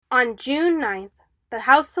On June 9th, the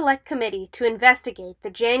House Select Committee to investigate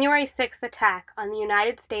the January 6th attack on the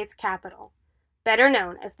United States Capitol, better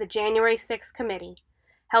known as the January 6th Committee,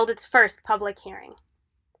 held its first public hearing.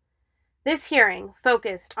 This hearing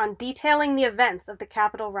focused on detailing the events of the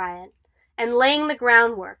Capitol riot and laying the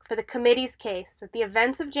groundwork for the committee's case that the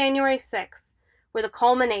events of January 6th were the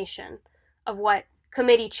culmination of what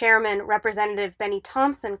Committee Chairman Representative Benny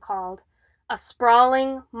Thompson called a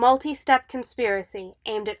sprawling, multi-step conspiracy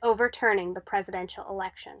aimed at overturning the presidential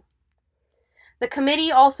election. The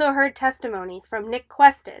committee also heard testimony from Nick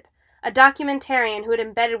Quested, a documentarian who had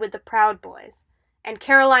embedded with the Proud Boys, and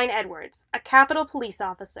Caroline Edwards, a Capitol police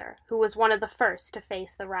officer who was one of the first to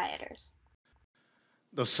face the rioters.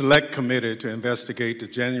 The Select Committee to investigate the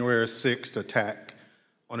January 6th attack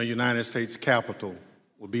on the United States Capitol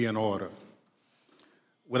will be in order.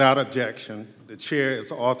 Without objection, the chair is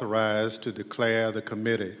authorized to declare the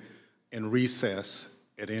committee in recess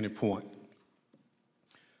at any point.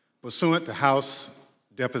 Pursuant to House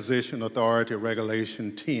Deposition Authority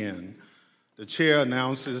Regulation 10, the chair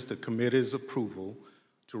announces the committee's approval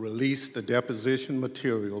to release the deposition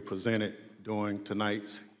material presented during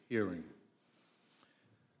tonight's hearing.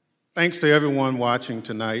 Thanks to everyone watching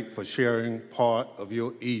tonight for sharing part of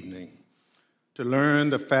your evening to learn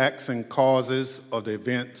the facts and causes of the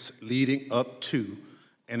events leading up to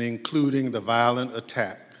and including the violent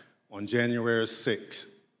attack on January 6,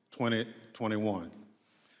 2021.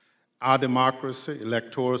 Our democracy,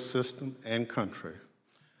 electoral system, and country.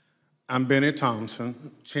 I'm Benny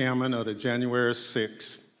Thompson, chairman of the January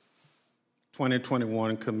 6,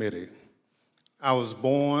 2021 committee. I was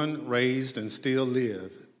born, raised, and still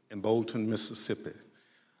live in Bolton, Mississippi,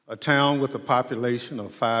 a town with a population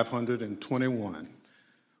of 521,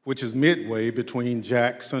 which is midway between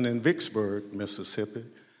Jackson and Vicksburg, Mississippi,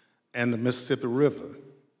 and the Mississippi River.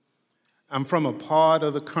 I'm from a part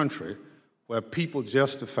of the country where people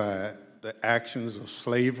justify the actions of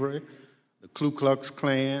slavery, the Ku Klux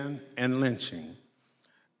Klan, and lynching.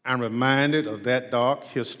 I'm reminded of that dark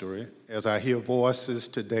history as I hear voices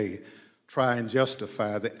today try and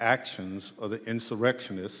justify the actions of the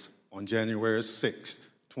insurrectionists on January 6,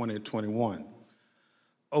 2021.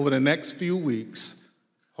 Over the next few weeks,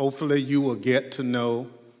 hopefully you will get to know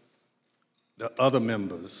the other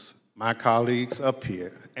members, my colleagues up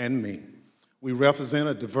here, and me. We represent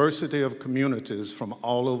a diversity of communities from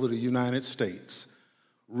all over the United States,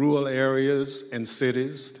 rural areas and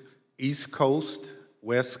cities, East Coast,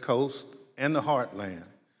 West Coast, and the Heartland.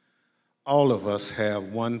 All of us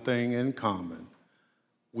have one thing in common.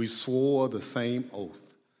 We swore the same oath.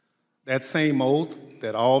 That same oath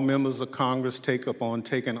that all members of Congress take upon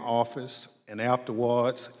taking office and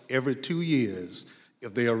afterwards every 2 years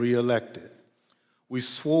if they are reelected. We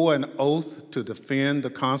swore an oath to defend the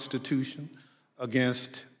Constitution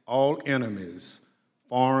against all enemies,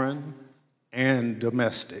 foreign and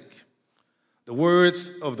domestic. The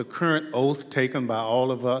words of the current oath taken by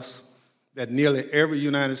all of us that nearly every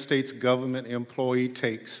United States government employee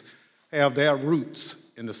takes have their roots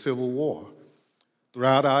in the Civil War.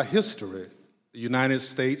 Throughout our history, the United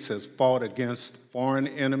States has fought against foreign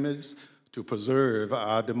enemies to preserve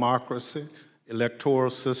our democracy, electoral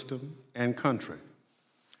system, and country.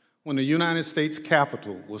 When the United States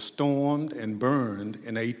Capitol was stormed and burned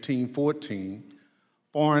in 1814,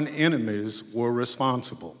 foreign enemies were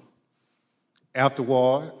responsible.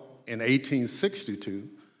 Afterward, in 1862,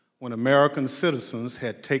 when American citizens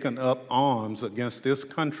had taken up arms against this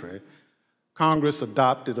country, Congress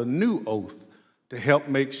adopted a new oath to help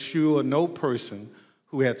make sure no person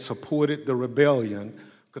who had supported the rebellion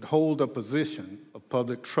could hold a position of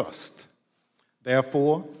public trust.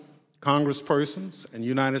 Therefore, Congresspersons and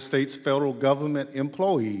United States federal government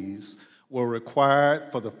employees were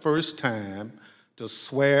required for the first time to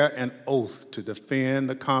swear an oath to defend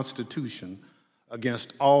the Constitution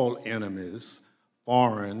against all enemies,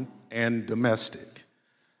 foreign and domestic.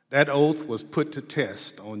 That oath was put to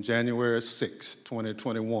test on January 6,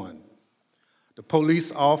 2021. The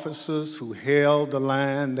police officers who held the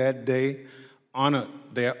line that day honored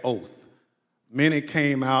their oath. Many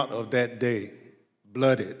came out of that day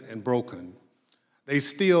bloodied and broken. They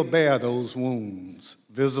still bear those wounds,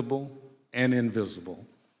 visible and invisible.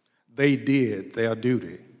 They did their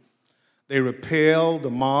duty. They repelled the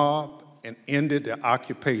mob and ended the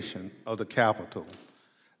occupation of the Capitol.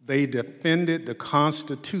 They defended the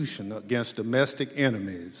Constitution against domestic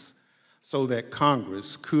enemies so that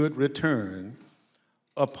Congress could return,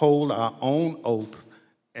 uphold our own oath,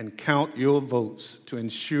 and count your votes to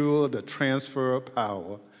ensure the transfer of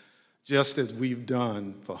power, just as we've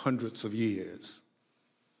done for hundreds of years.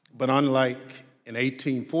 But unlike in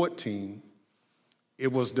 1814,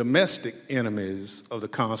 It was domestic enemies of the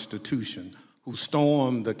Constitution who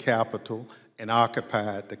stormed the Capitol and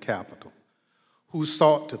occupied the Capitol, who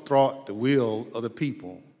sought to thwart the will of the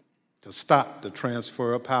people, to stop the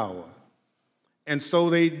transfer of power. And so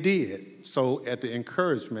they did, so at the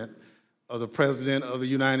encouragement of the President of the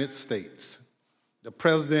United States. The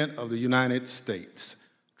President of the United States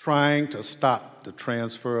trying to stop the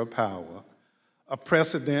transfer of power, a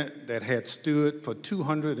precedent that had stood for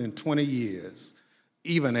 220 years,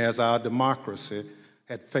 even as our democracy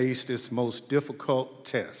had faced its most difficult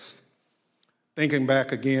tests. Thinking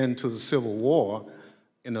back again to the Civil War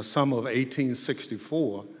in the summer of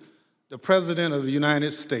 1864, the President of the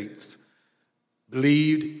United States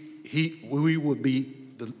believed we would be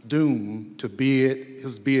doomed to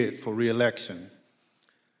his bid for re-election.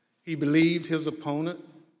 He believed his opponent,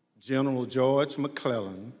 General George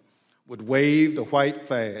McClellan, would wave the white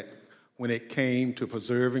flag when it came to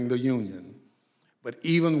preserving the Union. But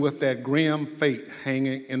even with that grim fate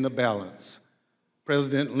hanging in the balance,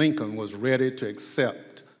 President Lincoln was ready to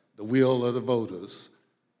accept the will of the voters,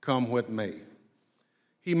 come what may.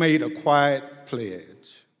 He made a quiet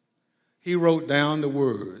pledge. He wrote down the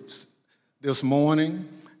words, "This morning,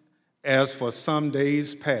 as for some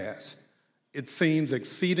days past, it seems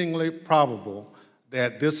exceedingly probable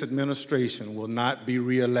that this administration will not be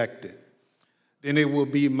reelected. Then it will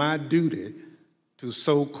be my duty to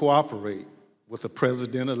so cooperate with the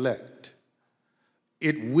president-elect.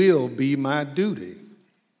 It will be my duty."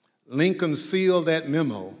 Lincoln sealed that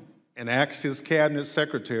memo and asked his cabinet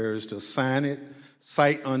secretaries to sign it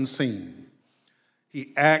sight unseen.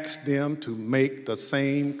 He asked them to make the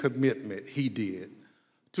same commitment he did,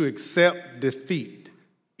 to accept defeat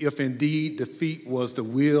if indeed defeat was the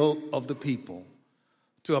will of the people,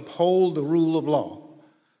 to uphold the rule of law,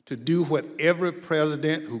 to do what every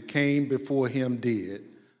president who came before him did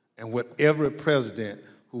and what every president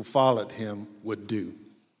who followed him would do,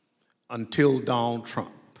 until Donald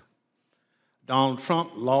Trump. Donald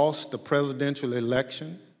Trump lost the presidential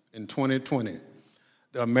election in 2020.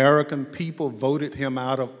 The American people voted him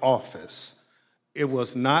out of office. It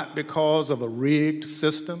was not because of a rigged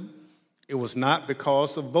system. It was not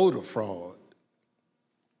because of voter fraud.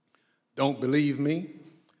 Don't believe me?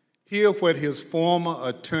 Hear what his former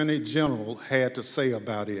Attorney General had to say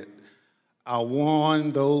about it. I warn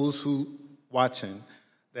those who watching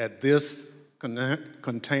that this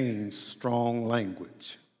contains strong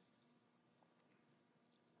language.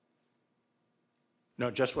 No,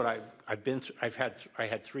 just what I've been through. I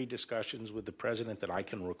had 3 discussions with the president that I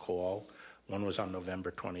can recall. One was on November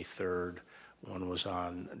 23rd, one was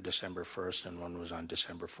on December 1st, and one was on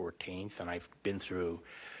December 14th. And I've been through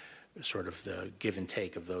sort of the give and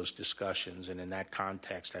take of those discussions. And in that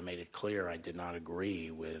context, I made it clear I did not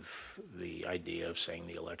agree with the idea of saying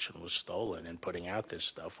the election was stolen and putting out this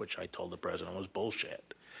stuff, which I told the president was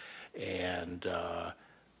bullshit. And,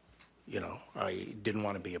 I didn't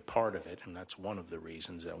want to be a part of it, and that's one of the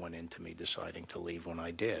reasons that went into me deciding to leave when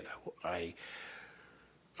I did. I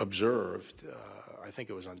observed, I think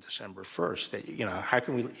it was on December 1st, that, how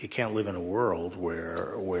can you can't live in a world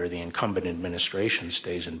where the incumbent administration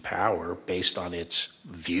stays in power based on its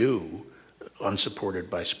view, unsupported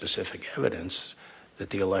by specific evidence, that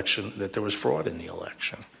there was fraud in the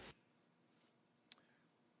election.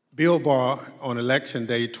 Bill Barr, on Election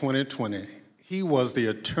Day 2020, he was the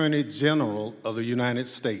Attorney General of the United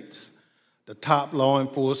States, the top law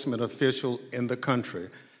enforcement official in the country,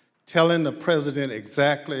 telling the president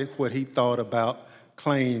exactly what he thought about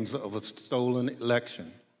claims of a stolen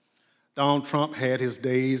election. Donald Trump had his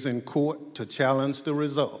days in court to challenge the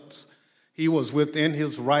results. He was within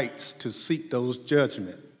his rights to seek those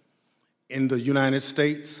judgments. In the United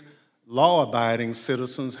States, law-abiding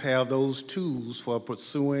citizens have those tools for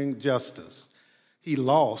pursuing justice. He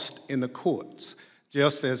lost in the courts,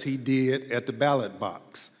 just as he did at the ballot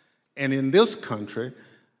box. And in this country,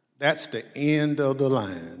 that's the end of the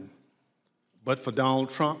line. But for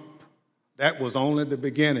Donald Trump, that was only the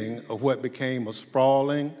beginning of what became a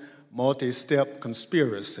sprawling, multi-step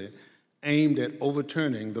conspiracy aimed at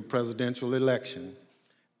overturning the presidential election,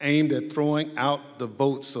 aimed at throwing out the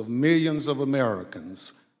votes of millions of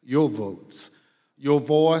Americans, your votes, your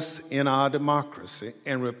voice in our democracy,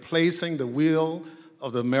 and replacing the will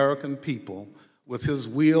of the American people with his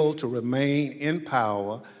will to remain in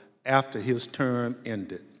power after his term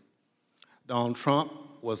ended. Donald Trump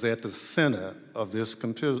was at the center of this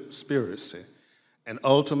conspiracy, and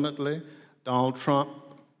ultimately, Donald Trump,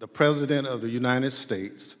 the President of the United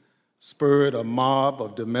States, spurred a mob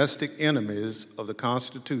of domestic enemies of the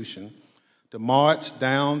Constitution to march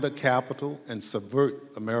down the Capitol and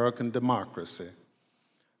subvert American democracy.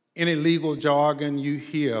 Any legal jargon you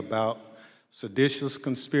hear about seditious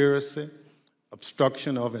conspiracy,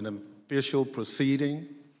 obstruction of an official proceeding,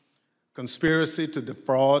 conspiracy to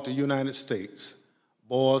defraud the United States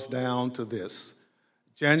boils down to this.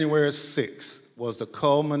 January 6th was the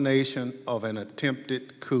culmination of an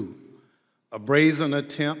attempted coup, a brazen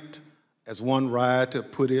attempt, as one writer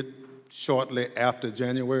put it shortly after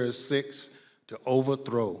January 6th, to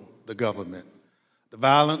overthrow the government. The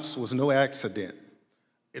violence was no accident.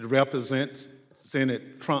 It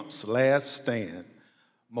represented Trump's last stand,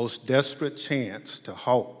 most desperate chance to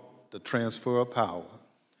halt the transfer of power.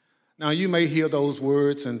 Now, you may hear those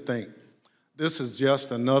words and think, this is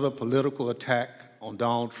just another political attack on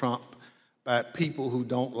Donald Trump by people who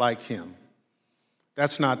don't like him.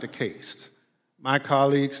 That's not the case. My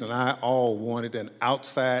colleagues and I all wanted an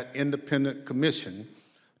outside independent commission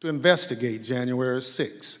to investigate January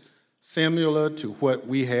 6th, similar to what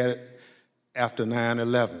we had after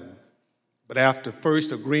 9/11. But after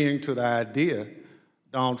first agreeing to the idea,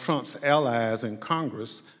 Donald Trump's allies in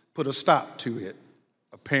Congress put a stop to it.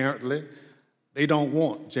 Apparently, they don't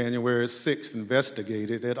want January 6th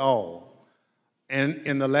investigated at all. And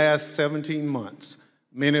in the last 17 months,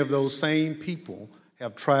 many of those same people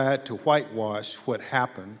have tried to whitewash what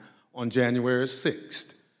happened on January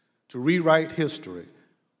 6th, to rewrite history,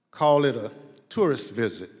 call it a tourist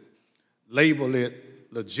visit, label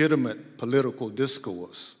it legitimate political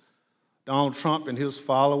discourse. Donald Trump and his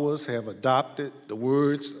followers have adopted the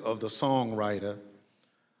words of the songwriter,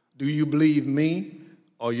 "Do you believe me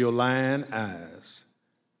or your lying eyes?"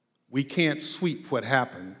 We can't sweep what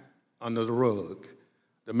happened under the rug.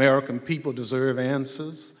 The American people deserve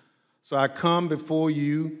answers. So I come before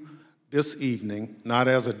you this evening, not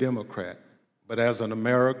as a Democrat, but as an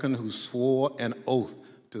American who swore an oath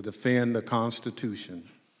to defend the Constitution.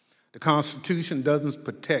 The Constitution doesn't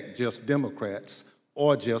protect just Democrats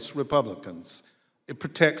or just Republicans. It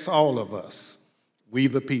protects all of us, we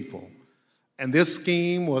the people. And this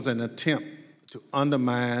scheme was an attempt to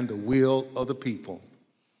undermine the will of the people.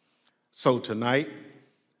 So tonight,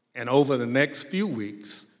 and over the next few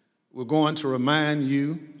weeks, we're going to remind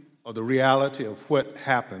you of the reality of what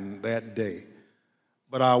happened that day.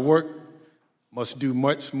 But our work must do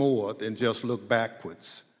much more than just look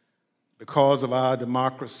backwards. Because of our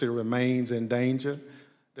democracy remains in danger,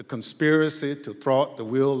 the conspiracy to thwart the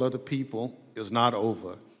will of the people is not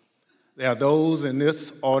over. There are those in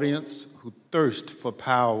this audience who thirst for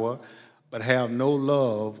power but have no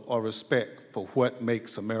love or respect for what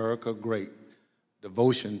makes America great: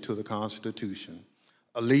 devotion to the Constitution,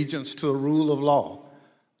 allegiance to the rule of law,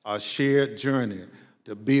 our shared journey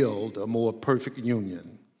to build a more perfect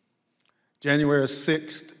union. January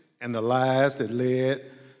 6th and the lies that led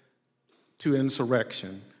to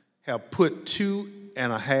insurrection have put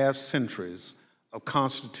 2.5 centuries of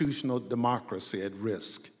constitutional democracy at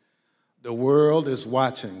risk. The world is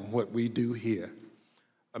watching what we do here.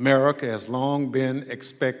 America has long been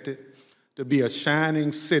expected to be a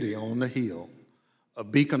shining city on the hill, a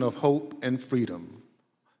beacon of hope and freedom,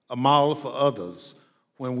 a model for others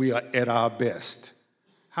when we are at our best.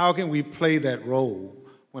 How can we play that role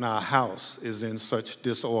when our house is in such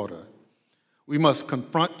disorder? We must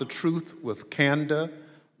confront the truth with candor,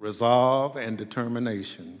 resolve, and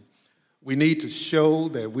determination. We need to show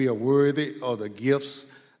that we are worthy of the gifts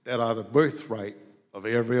that are the birthright of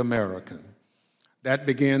every American. That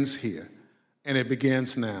begins here, and it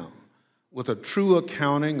begins now, with a true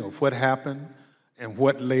accounting of what happened and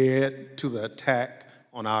what led to the attack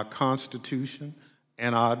on our Constitution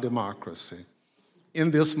and our democracy.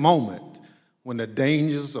 In this moment, when the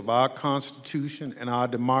dangers of our Constitution and our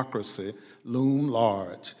democracy loom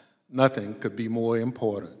large, nothing could be more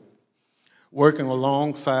important. Working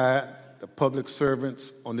alongside the public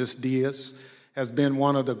servants on this dais has been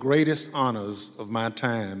one of the greatest honors of my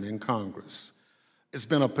time in Congress. It's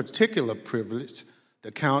been a particular privilege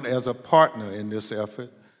to count as a partner in this effort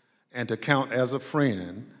and to count as a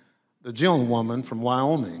friend the gentlewoman from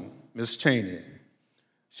Wyoming, Ms. Cheney.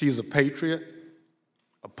 She's a patriot,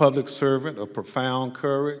 a public servant of profound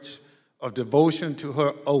courage, of devotion to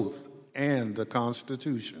her oath and the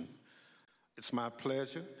Constitution. It's my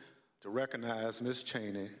pleasure to recognize Ms.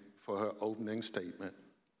 Cheney for her opening statement.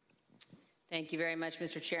 Thank you very much,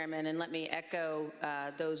 Mr. Chairman, and let me echo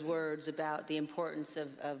those words about the importance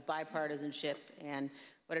of bipartisanship and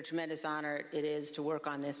what a tremendous honor it is to work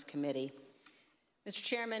on this committee. Mr.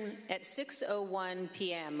 Chairman, at 6:01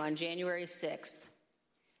 p.m. on January 6th,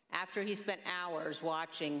 after he spent hours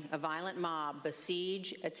watching a violent mob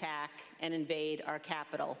besiege, attack, and invade our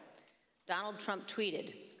Capitol, Donald Trump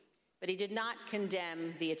tweeted, but he did not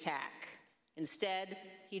condemn the attack. Instead,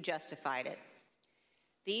 he justified it.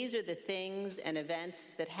 These are the things and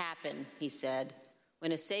events that happen, he said,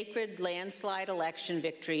 when a sacred landslide election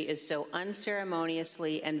victory is so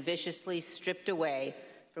unceremoniously and viciously stripped away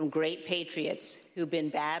from great patriots who've been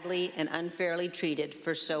badly and unfairly treated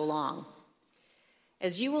for so long.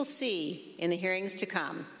 As you will see in the hearings to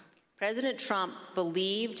come, President Trump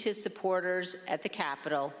believed his supporters at the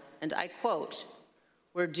Capitol, and I quote,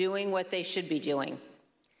 "We're doing what they should be doing."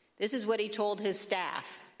 This is what he told his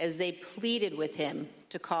staff as they pleaded with him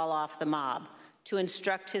to call off the mob, to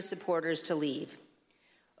instruct his supporters to leave.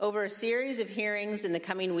 Over a series of hearings in the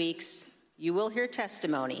coming weeks, you will hear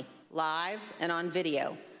testimony, live and on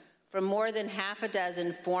video, from more than half a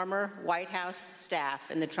dozen former White House staff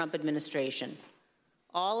in the Trump administration,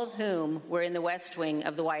 all of whom were in the West Wing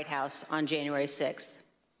of the White House on January 6th.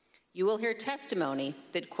 You will hear testimony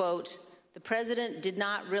that, quote, "The president did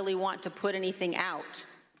not really want to put anything out,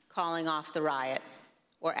 calling off the riot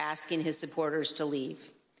or asking his supporters to leave."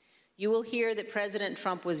 You will hear that President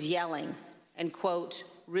Trump was yelling and, quote,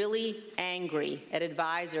 "really angry at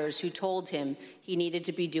advisors who told him he needed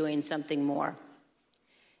to be doing something more."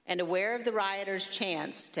 And aware of the rioters'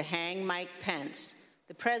 chance to hang Mike Pence,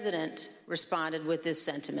 the president responded with this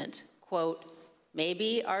sentiment, quote,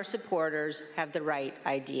 "Maybe our supporters have the right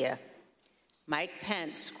idea. Mike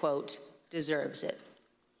Pence, quote, deserves it."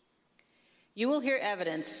 You will hear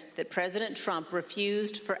evidence that President Trump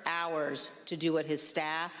refused for hours to do what his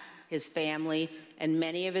staff, his family, and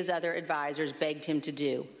many of his other advisors begged him to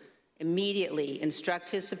do: immediately instruct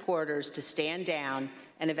his supporters to stand down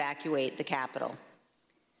and evacuate the Capitol.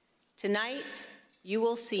 Tonight, you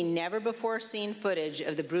will see never-before-seen footage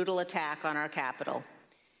of the brutal attack on our Capitol,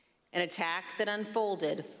 an attack that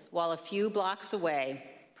unfolded while a few blocks away,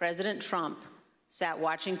 President Trump sat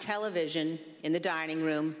watching television in the dining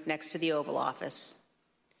room next to the Oval Office.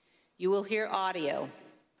 You will hear audio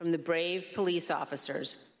from the brave police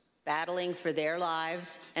officers battling for their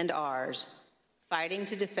lives and ours, fighting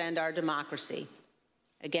to defend our democracy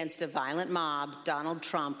against a violent mob Donald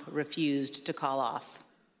Trump refused to call off.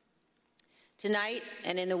 Tonight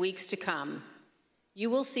and in the weeks to come, you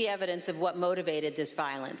will see evidence of what motivated this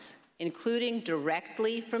violence, including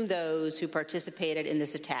directly from those who participated in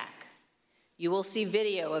this attack. You will see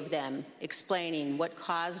video of them explaining what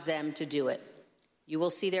caused them to do it. You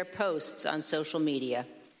will see their posts on social media.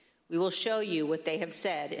 We will show you what they have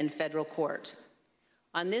said in federal court.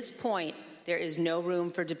 On this point, there is no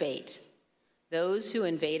room for debate. Those who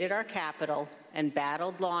invaded our Capitol and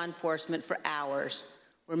battled law enforcement for hours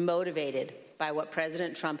were motivated by what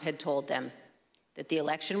President Trump had told them, that the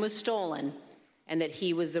election was stolen and that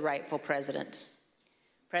he was the rightful president.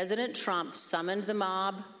 President Trump summoned the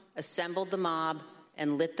mob, assembled the mob,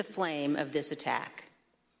 and lit the flame of this attack.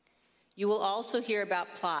 You will also hear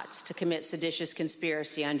about plots to commit seditious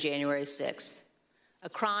conspiracy on January 6th, a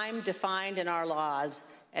crime defined in our laws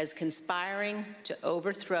as conspiring to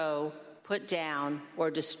overthrow, put down,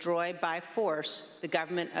 or destroy by force the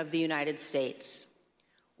government of the United States,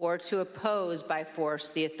 or to oppose by force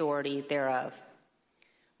the authority thereof.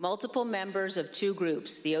 Multiple members of two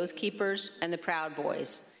groups, the Oath Keepers and the Proud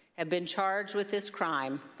Boys, have been charged with this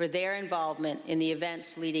crime for their involvement in the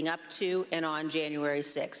events leading up to and on January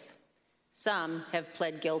 6th. Some have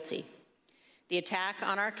pled guilty. The attack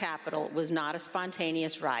on our Capitol was not a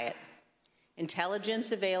spontaneous riot.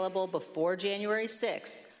 Intelligence available before January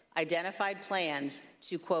 6th identified plans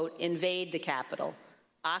to, quote, invade the Capitol,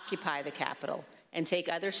 occupy the Capitol, and take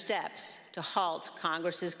other steps to halt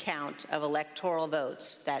Congress's count of electoral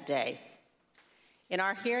votes that day. In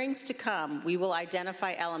our hearings to come, we will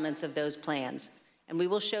identify elements of those plans, and we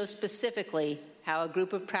will show specifically how a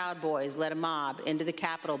group of Proud Boys led a mob into the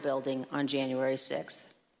Capitol building on January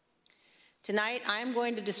 6th. Tonight, I am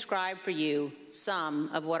going to describe for you some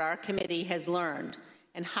of what our committee has learned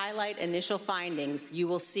and highlight initial findings you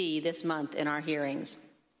will see this month in our hearings.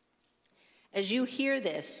 As you hear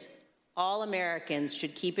this, all Americans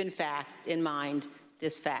should keep in mind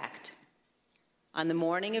this fact. On the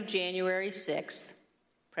morning of January 6th,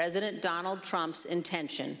 President Donald Trump's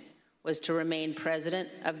intention was to remain President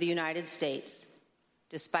of the United States,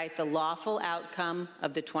 despite the lawful outcome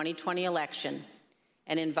of the 2020 election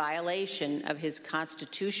and in violation of his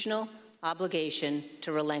constitutional obligation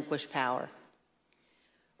to relinquish power.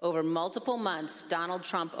 Over multiple months, Donald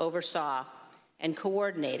Trump oversaw and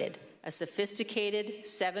coordinated a sophisticated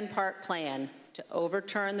 7-part plan to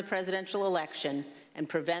overturn the presidential election and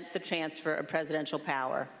prevent the transfer of presidential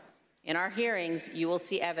power. In our hearings, you will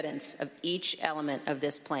see evidence of each element of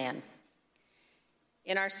this plan.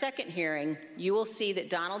 In our second hearing, you will see that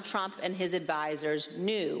Donald Trump and his advisors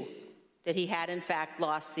knew that he had in fact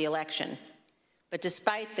lost the election. But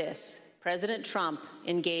despite this, President Trump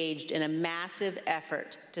engaged in a massive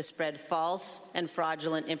effort to spread false and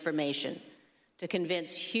fraudulent information to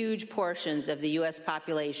convince huge portions of the U.S.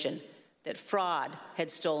 population that fraud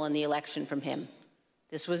had stolen the election from him.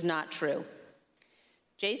 This was not true.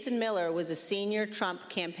 Jason Miller was a senior Trump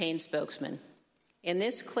campaign spokesman. In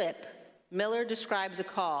this clip, Miller describes a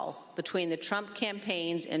call between the Trump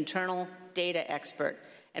campaign's internal data expert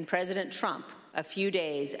and President Trump a few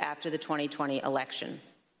days after the 2020 election.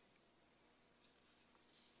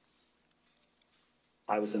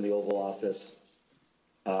 I was in the Oval Office,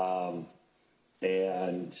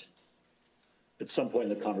 and at some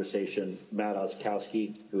point in the conversation, Matt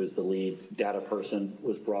Oskowski, who is the lead data person,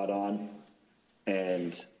 was brought on,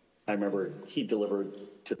 and I remember he delivered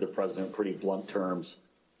to the president pretty blunt terms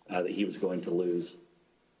that he was going to lose.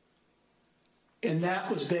 And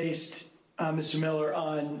that was based, Mr. Miller,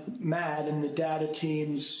 on Matt and the data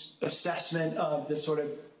team's assessment of the sort of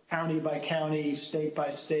county by county, state by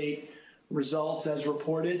state results as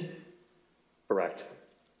reported? Correct.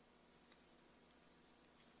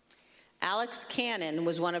 Alex Cannon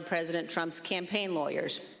was one of President Trump's campaign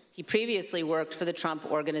lawyers. He previously worked for the Trump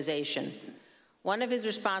Organization. One of his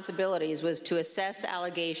responsibilities was to assess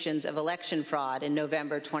allegations of election fraud in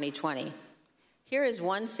November 2020. Here is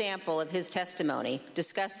one sample of his testimony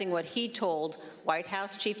discussing what he told White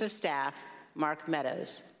House Chief of Staff Mark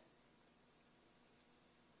Meadows.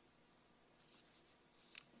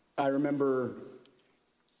 I remember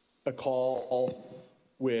a call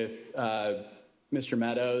with Mr.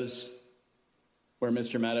 Meadows, where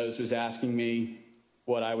Mr. Meadows was asking me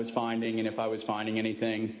what I was finding and if I was finding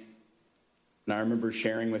anything. And I remember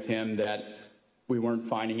sharing with him that we weren't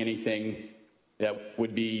finding anything that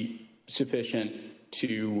would be sufficient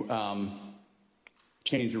to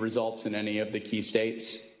change the results in any of the key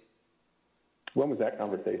states. When was that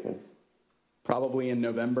conversation? Probably in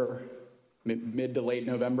November, mid to late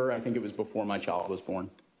November. I think it was before my child was born.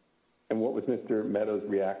 And what was Mr. Meadows'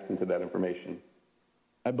 reaction to that information?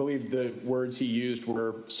 I believe the words he used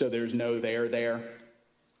were, "So there's no there there."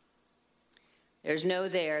 There's no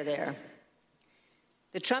there there.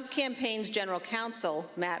 The Trump campaign's general counsel,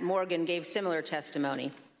 Matt Morgan, gave similar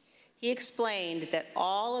testimony. He explained that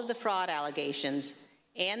all of the fraud allegations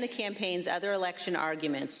and the campaign's other election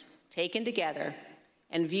arguments taken together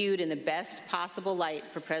and viewed in the best possible light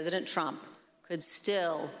for President Trump could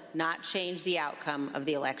still not change the outcome of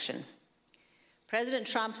the election. President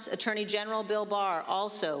Trump's Attorney General Bill Barr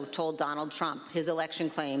also told Donald Trump his election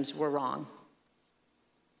claims were wrong.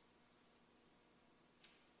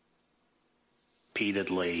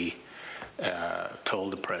 Repeatedly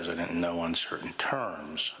told the president in no uncertain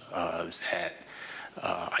terms that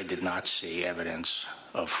I did not see evidence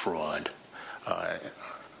of fraud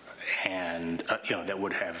and that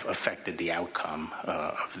would have affected the outcome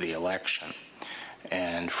of the election.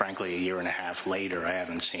 And frankly, a year and a half later, I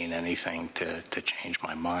haven't seen anything to change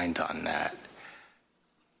my mind on that.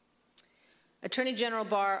 Attorney General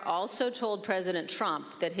Barr also told President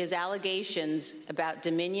Trump that his allegations about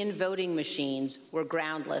Dominion voting machines were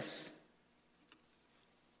groundless.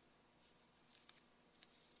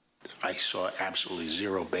 I saw absolutely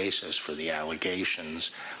zero basis for the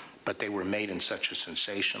allegations, but they were made in such a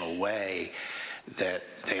sensational way that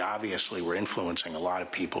they obviously were influencing a lot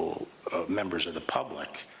of people, members of the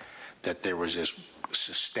public, that there was this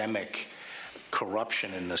systemic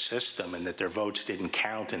corruption in the system and that their votes didn't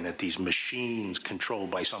count and that these machines controlled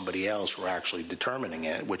by somebody else were actually determining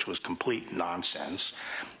it, which was complete nonsense.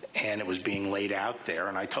 And it was being laid out there.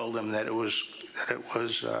 And I told them that it was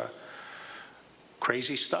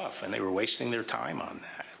crazy stuff and they were wasting their time on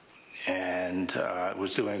that. And it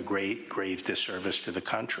was doing a grave disservice to the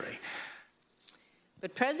country.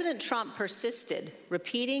 But President Trump persisted,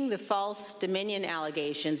 repeating the false Dominion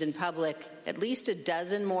allegations in public at least a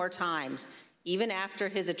dozen more times, even after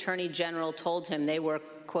his Attorney General told him they were,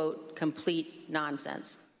 quote, complete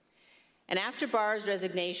nonsense. And after Barr's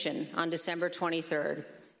resignation on December 23rd,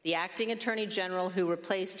 the acting Attorney General who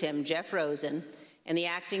replaced him, Jeff Rosen, and the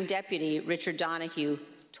acting deputy, Richard Donoghue,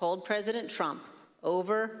 told President Trump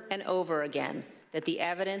over and over again that the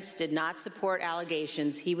evidence did not support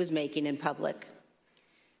allegations he was making in public.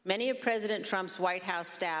 Many of President Trump's White House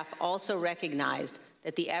staff also recognized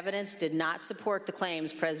that the evidence did not support the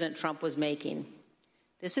claims President Trump was making.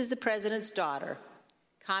 This is the president's daughter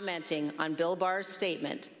commenting on Bill Barr's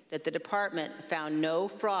statement that the department found no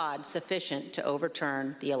fraud sufficient to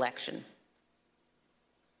overturn the election.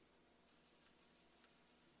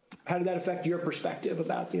 How did that affect your perspective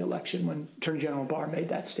about the election when Attorney General Barr made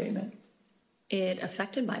that statement? It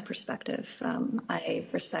affected my perspective. I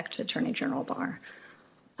respect Attorney General Barr.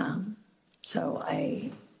 So I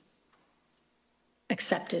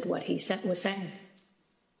accepted what he was saying.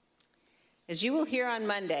 As you will hear on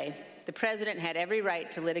Monday, the president had every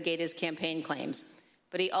right to litigate his campaign claims,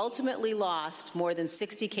 but he ultimately lost more than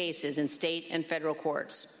 60 cases in state and federal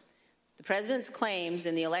courts. The president's claims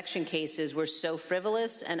in the election cases were so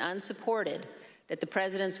frivolous and unsupported that the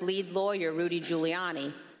president's lead lawyer, Rudy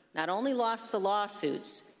Giuliani, not only lost the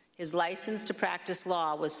lawsuits, his license to practice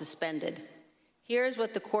law was suspended. Here's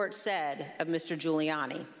what the court said of Mr.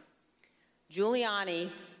 Giuliani. Giuliani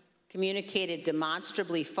communicated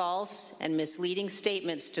demonstrably false and misleading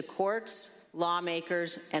statements to courts,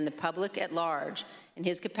 lawmakers, and the public at large in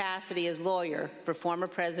his capacity as lawyer for former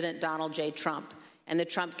President Donald J. Trump and the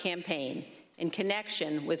Trump campaign in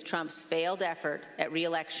connection with Trump's failed effort at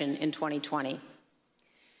re-election in 2020.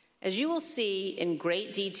 As you will see in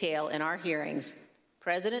great detail in our hearings,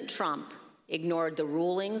 President Trump ignored the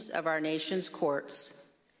rulings of our nation's courts.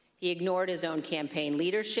 He ignored his own campaign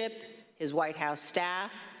leadership, his White House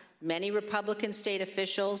staff, many Republican state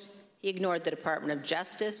officials. He ignored the Department of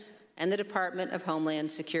Justice and the Department of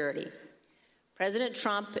Homeland Security. President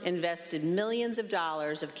Trump invested millions of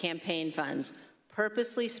dollars of campaign funds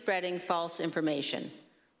purposely spreading false information,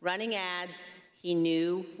 running ads he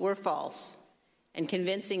knew were false, and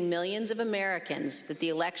convincing millions of Americans that the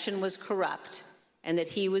election was corrupt and that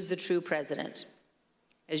he was the true president.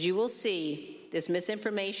 As you will see, this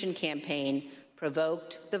misinformation campaign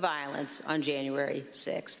provoked the violence on January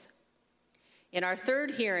 6th. In our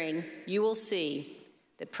third hearing, you will see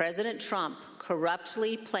that President Trump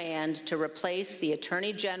corruptly planned to replace the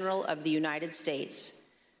Attorney General of the United States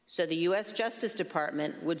so the U.S. Justice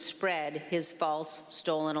Department would spread his false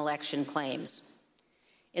stolen election claims.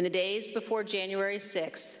 In the days before January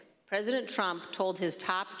 6th, President Trump told his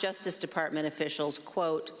top Justice Department officials,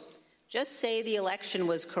 quote, "Just say the election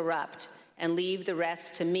was corrupt and leave the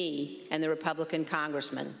rest to me and the Republican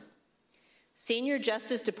congressman." Senior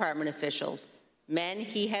Justice Department officials, men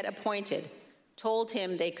he had appointed, told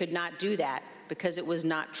him they could not do that because it was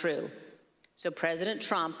not true. So President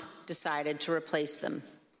Trump decided to replace them.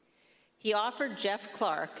 He offered Jeff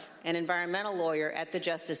Clark, an environmental lawyer at the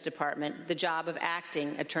Justice Department, the job of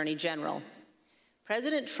acting Attorney General.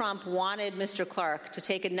 President Trump wanted Mr. Clark to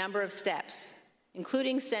take a number of steps,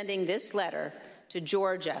 including sending this letter to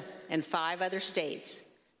Georgia and 5 other states,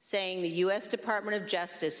 saying the U.S. Department of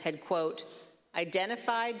Justice had, quote,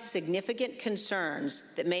 identified significant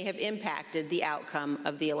concerns that may have impacted the outcome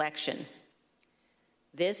of the election.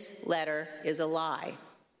 This letter is a lie.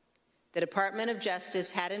 The Department of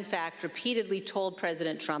Justice had, in fact, repeatedly told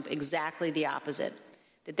President Trump exactly the opposite,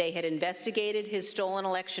 that they had investigated his stolen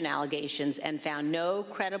election allegations and found no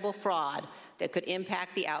credible fraud that could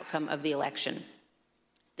impact the outcome of the election.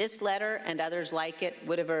 This letter and others like it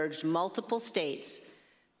would have urged multiple states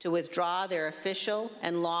to withdraw their official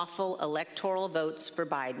and lawful electoral votes for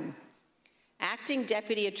Biden. Acting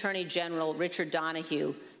Deputy Attorney General Richard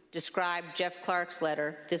Donoghue described Jeff Clark's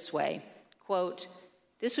letter this way, quote,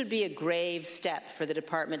 "This would be a grave step for the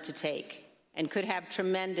department to take and could have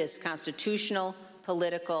tremendous constitutional,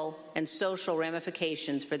 political, and social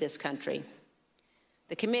ramifications for this country."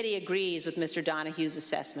 The committee agrees with Mr. Donoghue's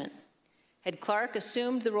assessment. Had Clark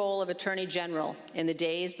assumed the role of Attorney General in the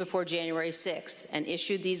days before January 6th and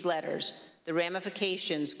issued these letters, the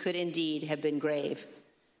ramifications could indeed have been grave.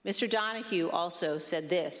 Mr. Donoghue also said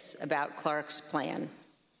this about Clark's plan.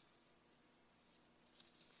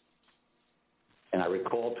 And I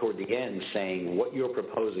recall toward the end saying, what you're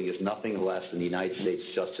proposing is nothing less than the United States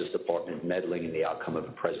Justice Department meddling in the outcome of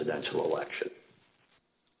a presidential election.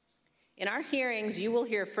 In our hearings, you will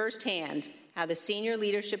hear firsthand how the senior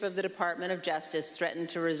leadership of the Department of Justice threatened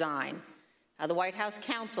to resign, how the White House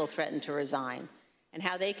counsel threatened to resign, and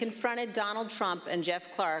how they confronted Donald Trump and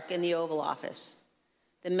Jeff Clark in the Oval Office.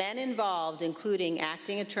 The men involved, including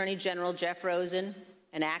Acting Attorney General Jeff Rosen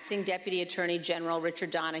and Acting Deputy Attorney General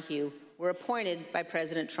Richard Donoghue, were appointed by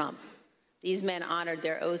President Trump. These men honored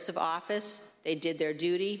their oaths of office, they did their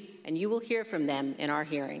duty, and you will hear from them in our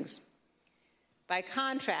hearings. By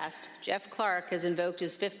contrast, Jeff Clark has invoked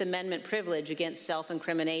his Fifth Amendment privilege against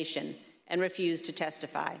self-incrimination and refused to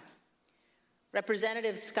testify.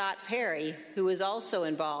 Representative Scott Perry, who is also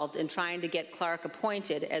involved in trying to get Clark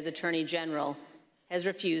appointed as Attorney General, has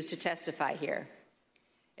refused to testify here.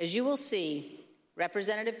 As you will see,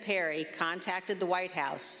 Representative Perry contacted the White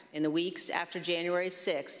House in the weeks after January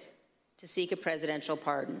 6th to seek a presidential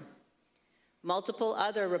pardon. Multiple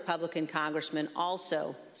other Republican congressmen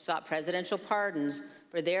also sought presidential pardons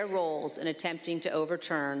for their roles in attempting to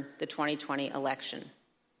overturn the 2020 election.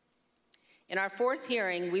 In our fourth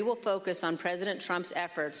hearing, we will focus on President Trump's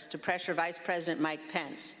efforts to pressure Vice President Mike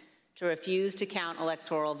Pence to refuse to count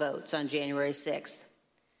electoral votes on January 6th.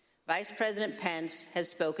 Vice President Pence has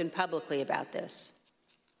spoken publicly about this.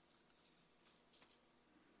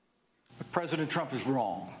 President Trump is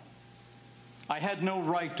wrong. I had no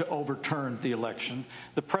right to overturn the election.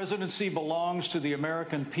 The presidency belongs to the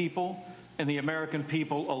American people and the American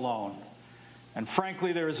people alone. And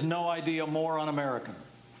frankly, there is no idea more un-American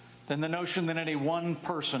than the notion that any one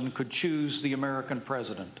person could choose the American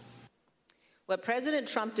president. What President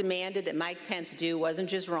Trump demanded that Mike Pence do wasn't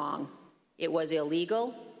just wrong, it was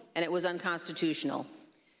illegal and it was unconstitutional.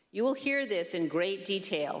 You will hear this in great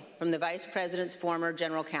detail from the Vice President's former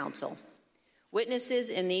general counsel. Witnesses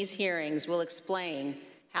in these hearings will explain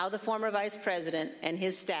how the former Vice President and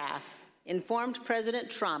his staff informed President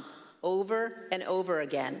Trump over and over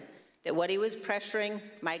again that what he was pressuring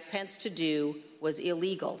Mike Pence to do was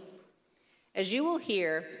illegal. As you will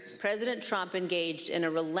hear, President Trump engaged in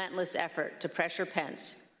a relentless effort to pressure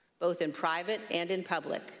Pence, both in private and in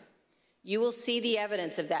public. You will see the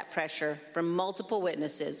evidence of that pressure from multiple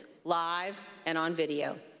witnesses, live and on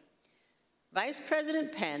video. Vice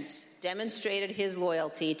President Pence demonstrated his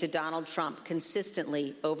loyalty to Donald Trump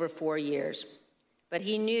consistently over 4 years, but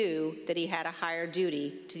he knew that he had a higher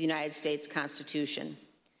duty to the United States Constitution.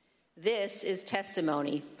 This is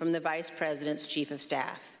testimony from the Vice President's Chief of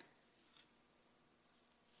Staff.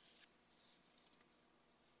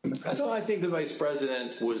 So I think the Vice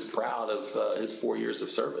President was proud of his 4 years of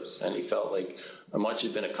service, and he felt like much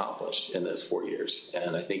had been accomplished in those 4 years.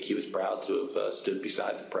 And I think he was proud to have stood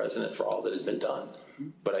beside the President for all that had been done.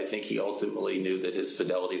 But I think he ultimately knew that his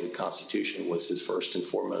fidelity to the Constitution was his first and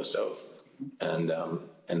foremost oath. And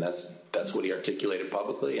that's what he articulated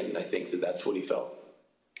publicly, and I think that that's what he felt.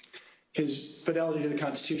 His fidelity to the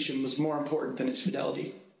Constitution was more important than his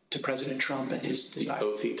fidelity to President Trump and his desire. The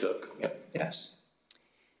oath he took. Yep. Yes.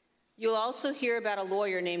 You'll also hear about a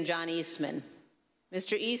lawyer named John Eastman.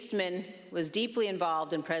 Mr. Eastman was deeply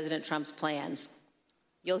involved in President Trump's plans.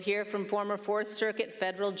 You'll hear from former Fourth Circuit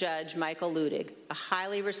federal judge Michael Luttig, a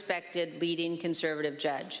highly respected leading conservative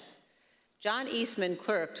judge. John Eastman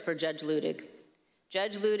clerked for Judge Luttig.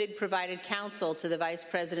 Judge Luttig provided counsel to the Vice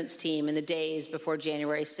President's team in the days before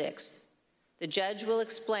January 6th. The judge will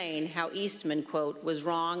explain how Eastman, quote, was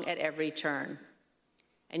wrong at every turn.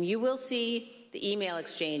 And you will see the email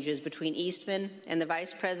exchanges between Eastman and the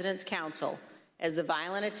Vice President's counsel as the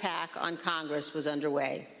violent attack on Congress was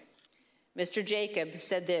underway. Mr. Jacob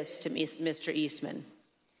said this to Mr. Eastman: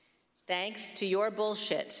 "Thanks to your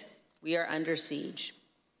bullshit, we are under siege."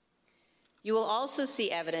 You will also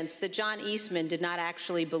see evidence that John Eastman did not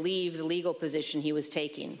actually believe the legal position he was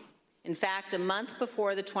taking. In fact, a month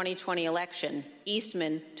before the 2020 election,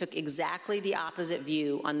 Eastman took exactly the opposite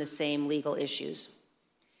view on the same legal issues.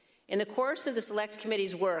 In the course of the Select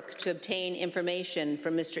Committee's work to obtain information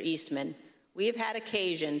from Mr. Eastman, we have had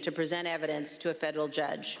occasion to present evidence to a federal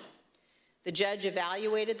judge. The judge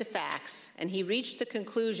evaluated the facts, and he reached the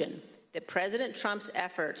conclusion that President Trump's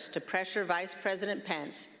efforts to pressure Vice President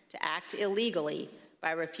Pence to act illegally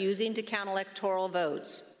by refusing to count electoral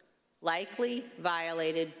votes likely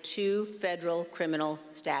violated 2 federal criminal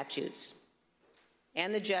statutes.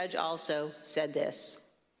 And the judge also said this: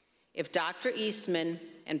 if Dr. Eastman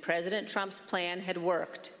and President Trump's plan had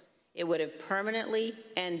worked, it would have permanently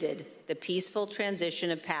ended the peaceful transition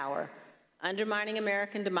of power, undermining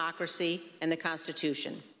American democracy and the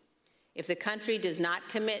Constitution. If the country does not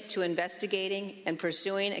commit to investigating and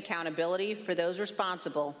pursuing accountability for those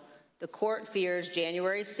responsible, the court fears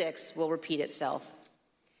January 6th will repeat itself.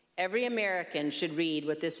 Every American should read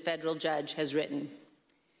what this federal judge has written.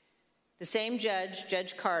 The same judge,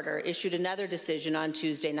 Judge Carter, issued another decision on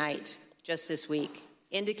Tuesday night, just this week,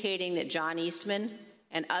 indicating that John Eastman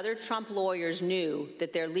and other Trump lawyers knew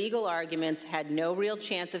that their legal arguments had no real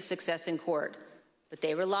chance of success in court, but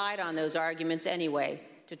they relied on those arguments anyway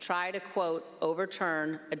to try to, quote,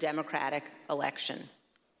 overturn a Democratic election.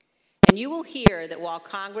 And you will hear that while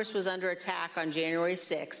Congress was under attack on January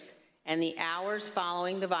 6th and the hours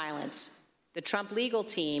following the violence, the Trump legal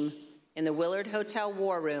team in the Willard Hotel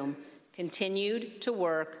War Room continued to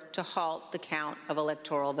work to halt the count of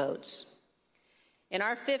electoral votes. In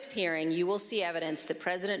our 5th hearing, you will see evidence that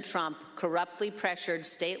President Trump corruptly pressured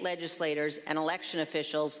state legislators and election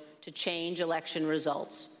officials to change election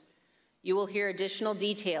results. You will hear additional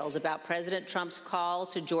details about President Trump's call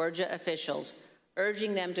to Georgia officials,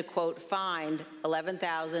 urging them to, quote, find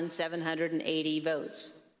 11,780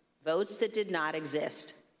 votes, votes that did not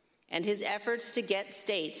exist, and his efforts to get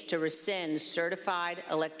states to rescind certified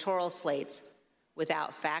electoral slates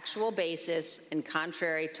without factual basis and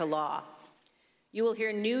contrary to law. You will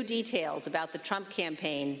hear new details about the Trump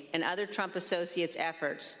campaign and other Trump associates'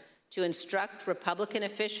 efforts to instruct Republican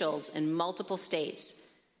officials in multiple states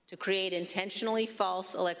to create intentionally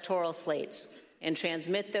false electoral slates and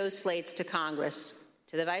transmit those slates to Congress,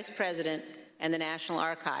 to the Vice President, and the National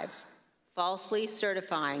Archives, falsely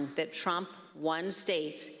certifying that Trump won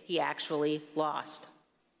states he actually lost.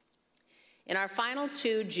 In our final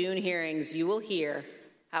 2 June hearings, you will hear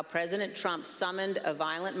how President Trump summoned a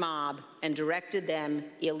violent mob and directed them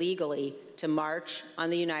illegally to march on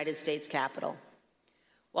the United States Capitol.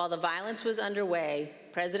 While the violence was underway,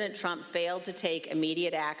 President Trump failed to take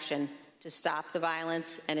immediate action to stop the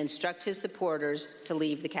violence and instruct his supporters to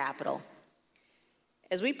leave the Capitol.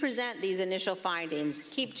 As we present these initial findings,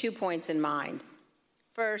 keep 2 points in mind.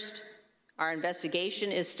 First, our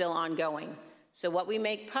investigation is still ongoing, so what we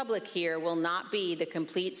make public here will not be the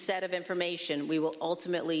complete set of information we will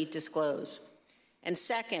ultimately disclose. And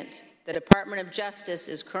second, the Department of Justice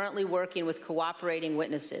is currently working with cooperating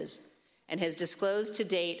witnesses and has disclosed to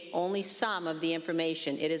date only some of the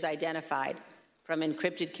information it has identified from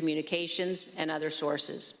encrypted communications and other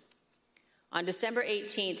sources. On December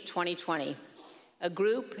 18, 2020, a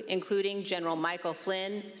group including General Michael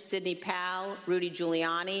Flynn, Sidney Powell, Rudy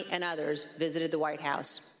Giuliani, and others visited the White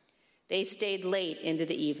House. They stayed late into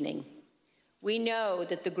the evening. We know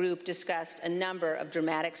that the group discussed a number of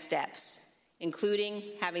dramatic steps, including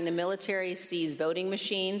having the military seize voting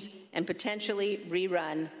machines and potentially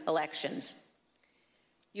rerun elections.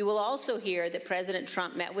 You will also hear that President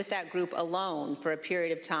Trump met with that group alone for a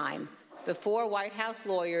period of time before White House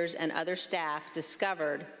lawyers and other staff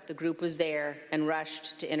discovered the group was there and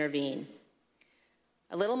rushed to intervene.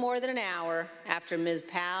 A little more than an hour after Ms.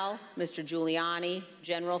 Powell, Mr. Giuliani,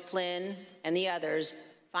 General Flynn, and the others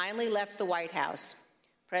finally left the White House,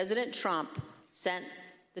 President Trump sent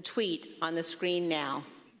the tweet on the screen now,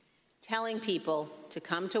 telling people to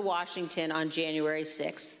come to Washington on January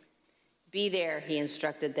 6th. Be there, he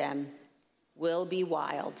instructed them. Will be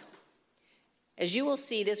wild. As you will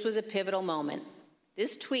see, this was a pivotal moment.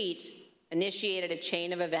 This tweet initiated a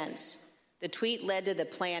chain of events. The tweet led to the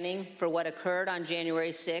planning for what occurred on January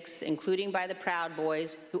 6th, including by the Proud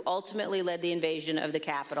Boys, who ultimately led the invasion of the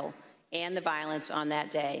Capitol and the violence on that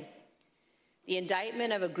day. The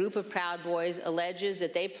indictment of a group of Proud Boys alleges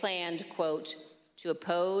that they planned, quote, to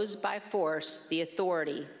oppose by force the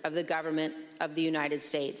authority of the government of the United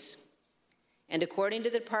States. And according to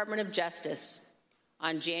the Department of Justice,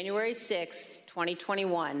 on January 6,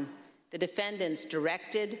 2021, the defendants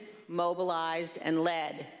directed, mobilized, and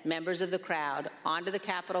led members of the crowd onto the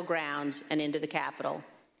Capitol grounds and into the Capitol,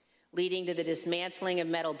 leading to the dismantling of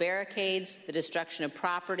metal barricades, the destruction of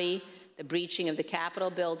property, the breaching of the Capitol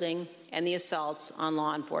building, and the assaults on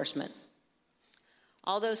law enforcement.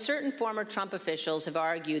 Although certain former Trump officials have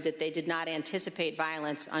argued that they did not anticipate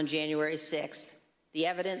violence on January 6th, the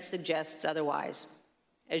evidence suggests otherwise.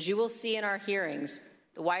 As you will see in our hearings,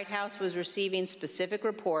 the White House was receiving specific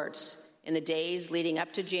reports in the days leading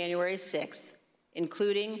up to January 6th,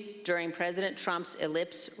 including during President Trump's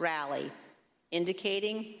Ellipse rally,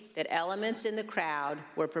 indicating that elements in the crowd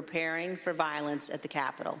were preparing for violence at the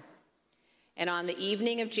Capitol. And on the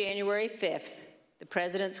evening of January 5th, the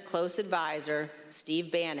president's close advisor,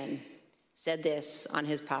 Steve Bannon, said this on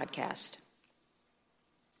his podcast.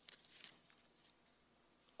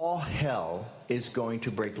 All hell is going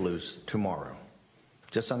to break loose tomorrow.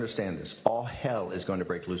 Just understand this. All hell is going to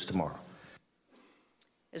break loose tomorrow.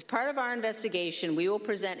 As part of our investigation, we will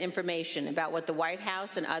present information about what the White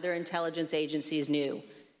House and other intelligence agencies knew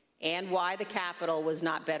and why the Capitol was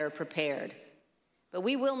not better prepared. But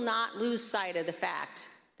we will not lose sight of the fact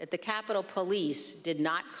that the Capitol Police did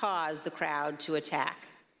not cause the crowd to attack.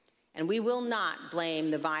 And we will not blame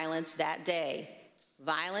the violence that day,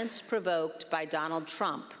 violence provoked by Donald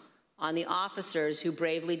Trump, on the officers who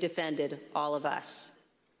bravely defended all of us.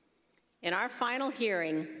 In our final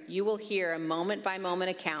hearing, you will hear a moment-by-moment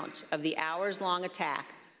account of the hours-long attack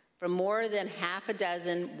from more than half a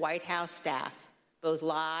dozen White House staff, both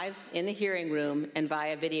live in the hearing room and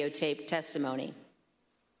via videotaped testimony.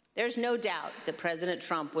 There's no doubt that President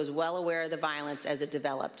Trump was well aware of the violence as it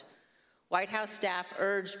developed. White House staff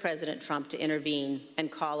urged President Trump to intervene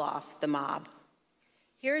and call off the mob.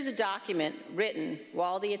 Here is a document written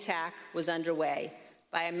while the attack was underway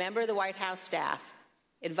by a member of the White House staff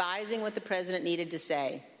advising what the president needed to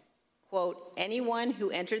say. Quote, anyone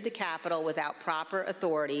who entered the Capitol without proper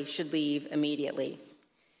authority should leave immediately.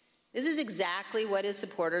 This is exactly what his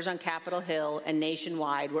supporters on Capitol Hill and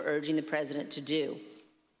nationwide were urging the president to do.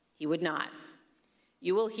 He would not.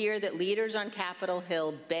 You will hear that leaders on Capitol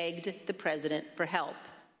Hill begged the president for help,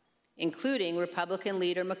 including Republican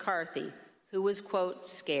leader McCarthy, who was, quote,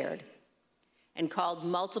 scared, and called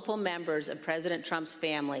multiple members of President Trump's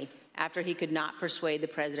family after he could not persuade the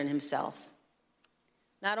president himself.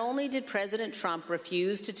 Not only did President Trump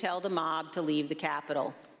refuse to tell the mob to leave the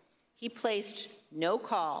Capitol, he placed no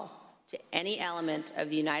call to any element of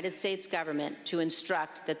the United States government to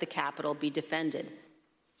instruct that the Capitol be defended.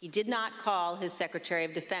 He did not call his Secretary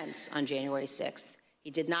of Defense on January 6th.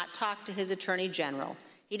 He did not talk to his Attorney General.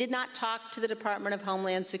 He did not talk to the Department of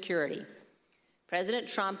Homeland Security. President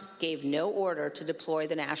Trump gave no order to deploy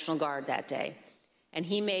the National Guard that day, and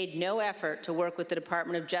he made no effort to work with the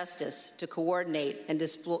Department of Justice to coordinate and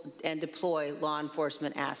deploy law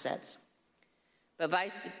enforcement assets. But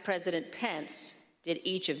Vice President Pence did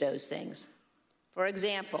each of those things. For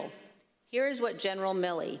example, here is what General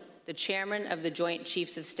Milley, the chairman of the Joint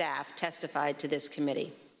Chiefs of Staff, testified to this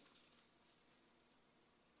committee.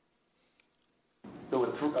 There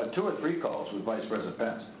were 2 or 3 calls with Vice President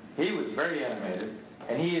Pence. He was very animated,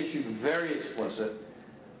 and he issued very explicit,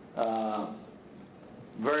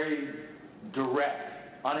 very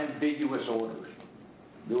direct, unambiguous orders.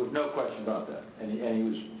 There was no question about that.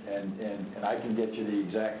 And I can get you the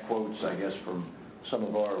exact quotes, I guess, from some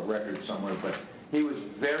of our records somewhere, but he was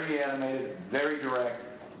very animated, very direct,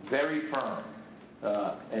 very firm,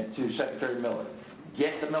 and to Secretary Miller.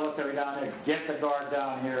 Get the military down here, get the Guard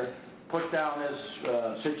down here, put down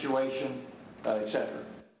this situation, etc.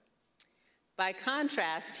 By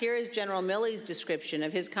contrast, here is General Milley's description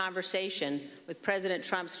of his conversation with President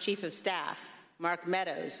Trump's Chief of Staff, Mark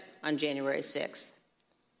Meadows, on January 6th.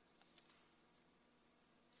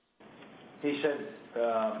 He said,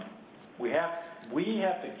 we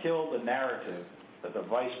have to kill the narrative that the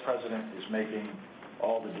Vice President is making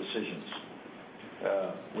all the decisions.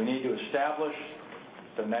 We need to establish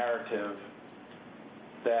the narrative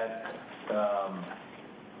that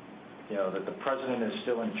that the president is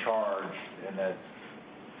still in charge and that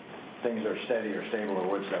things are steady or stable or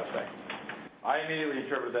what's that thing. I immediately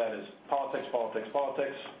interpret that as politics, politics,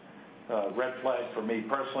 politics. Red flag for me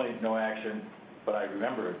personally, no action, but I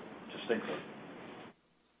remember it distinctly.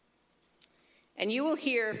 And you will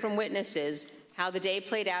hear from witnesses how the day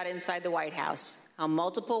played out inside the White House, how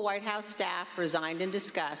multiple White House staff resigned in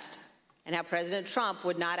disgust, and how President Trump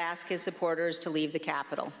would not ask his supporters to leave the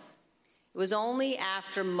Capitol. It was only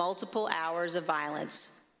after multiple hours of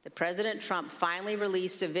violence that President Trump finally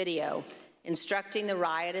released a video instructing the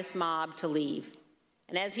riotous mob to leave.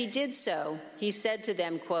 And as he did so, he said to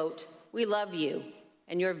them, quote, "We love you,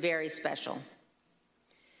 and you're very special."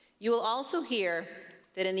 You will also hear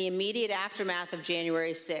that in the immediate aftermath of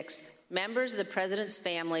January 6th, members of the president's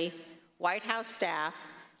family, White House staff,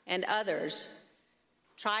 and others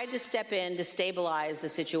tried to step in to stabilize the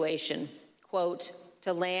situation, quote,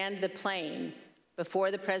 to land the plane before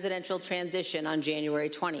the presidential transition on January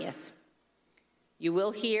 20th. You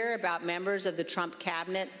will hear about members of the Trump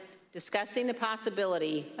cabinet discussing the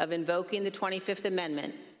possibility of invoking the 25th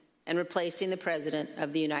Amendment and replacing the President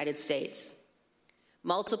of the United States.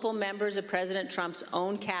 Multiple members of President Trump's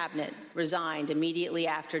own cabinet resigned immediately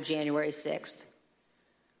after January 6th.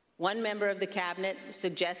 One member of the cabinet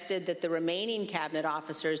suggested that the remaining cabinet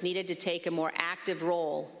officers needed to take a more active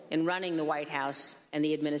role in running the White House and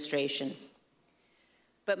the administration.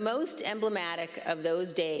 But most emblematic of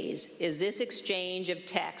those days is this exchange of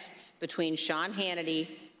texts between Sean Hannity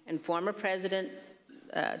and former President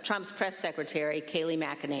Trump's press secretary, Kayleigh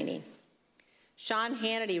McEnany. Sean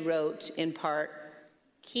Hannity wrote, in part,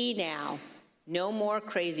 "Key now, no more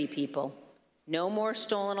crazy people, no more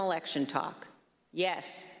stolen election talk.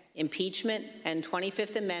 Yes, impeachment and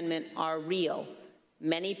 25th Amendment are real.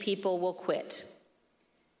 Many people will quit."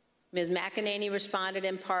 Ms. McEnany responded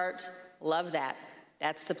in part, "Love that.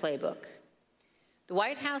 That's the playbook." The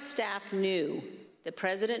White House staff knew that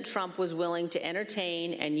President Trump was willing to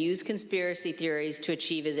entertain and use conspiracy theories to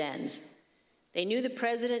achieve his ends. They knew the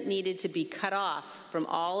president needed to be cut off from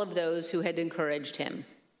all of those who had encouraged him.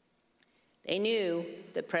 They knew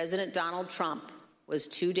that President Donald Trump was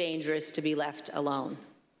too dangerous to be left alone,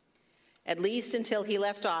 at least until he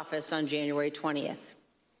left office on January 20th.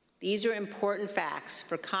 These are important facts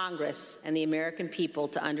for Congress and the American people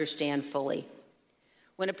to understand fully.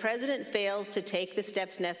 When a president fails to take the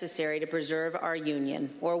steps necessary to preserve our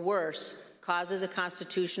union, or worse, causes a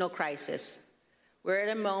constitutional crisis, we're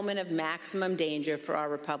at a moment of maximum danger for our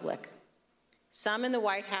republic. Some in the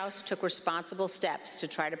White House took responsible steps to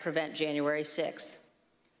try to prevent January 6th.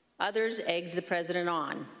 Others egged the president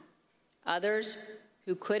on. Others,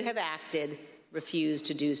 who could have acted, refused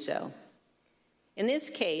to do so. In this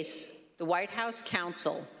case, the White House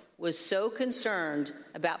counsel was so concerned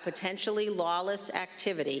about potentially lawless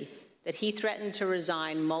activity that he threatened to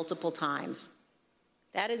resign multiple times.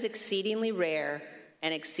 That is exceedingly rare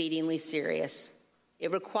and exceedingly serious.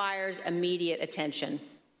 It requires immediate attention,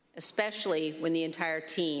 especially when the entire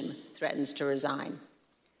team threatens to resign.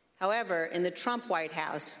 However, in the Trump White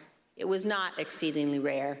House, it was not exceedingly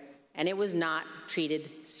rare, and it was not treated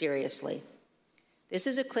seriously. This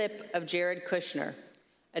is a clip of Jared Kushner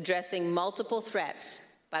addressing multiple threats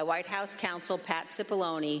by White House counsel Pat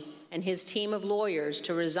Cipollone and his team of lawyers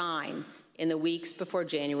to resign in the weeks before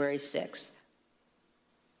January 6th.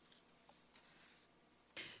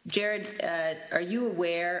 Jared, are you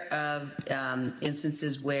aware of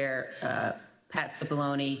instances where Pat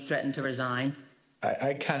Cipollone threatened to resign?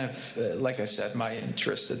 I kind of, like I said, my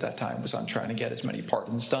interest at that time was on trying to get as many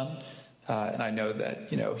pardons done. And I know that,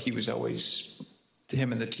 he was always,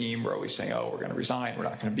 him and the team were always saying, oh, we're going to resign. We're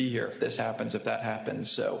not going to be here if this happens, if that happens.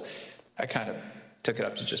 So I kind of took it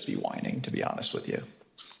up to just be whining, to be honest with you.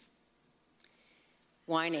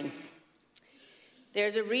 Whining.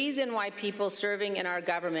 There's a reason why people serving in our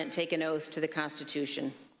government take an oath to the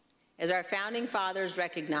Constitution. As our founding fathers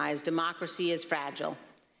recognized, democracy is fragile.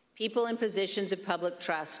 People in positions of public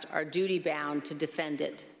trust are duty-bound to defend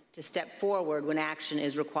it, to step forward when action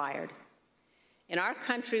is required. In our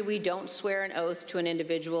country, we don't swear an oath to an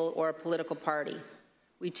individual or a political party.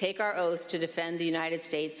 We take our oath to defend the United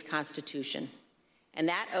States Constitution. And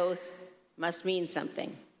that oath must mean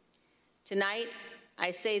something. Tonight,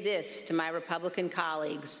 I say this to my Republican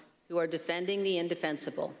colleagues who are defending the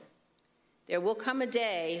indefensible. There will come a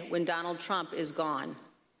day when Donald Trump is gone,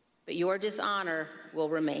 but your dishonor will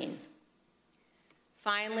remain.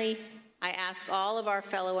 Finally, I ask all of our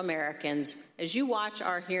fellow Americans, as you watch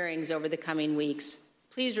our hearings over the coming weeks,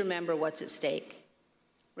 please remember what's at stake.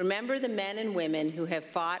 Remember the men and women who have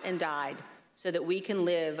fought and died so that we can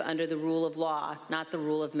live under the rule of law, not the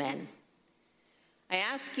rule of men. I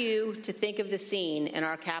ask you to think of the scene in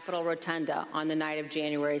our Capitol Rotunda on the night of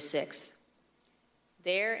January 6th.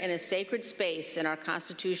 There, in a sacred space in our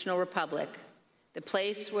constitutional republic, the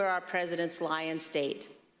place where our presidents lie in state,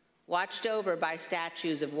 watched over by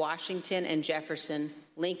statues of Washington and Jefferson,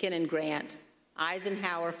 Lincoln and Grant,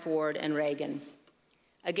 Eisenhower, Ford, and Reagan.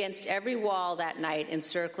 Against every wall that night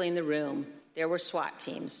encircling the room, there were SWAT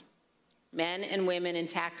teams, men and women in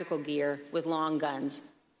tactical gear with long guns,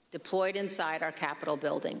 deployed inside our Capitol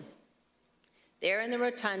building. There in the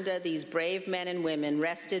rotunda, these brave men and women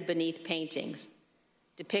rested beneath paintings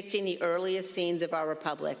depicting the earliest scenes of our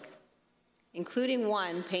republic, including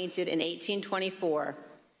one painted in 1824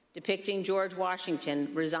 depicting George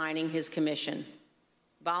Washington resigning his commission,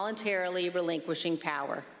 voluntarily relinquishing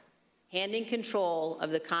power, handing control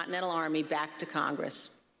of the Continental Army back to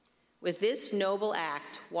Congress. With this noble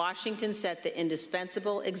act, Washington set the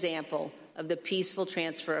indispensable example of the peaceful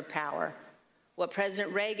transfer of power, what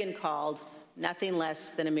President Reagan called nothing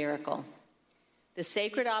less than a miracle. The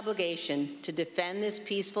sacred obligation to defend this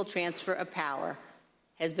peaceful transfer of power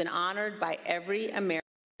has been honored by every American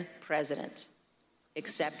president,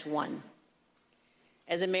 except one.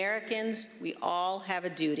 As Americans, we all have a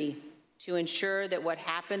duty to ensure that what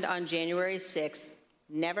happened on January 6th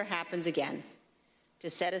never happens again, to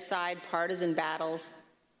set aside partisan battles,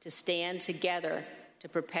 to stand together to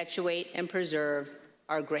perpetuate and preserve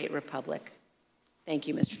our great republic. Thank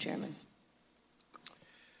you, Mr. Chairman.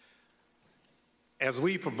 As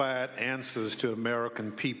we provide answers to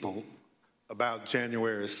American people about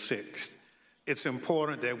January 6th, it's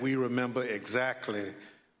important that we remember exactly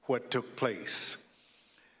what took place.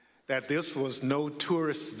 That this was no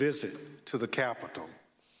tourist visit to the Capitol.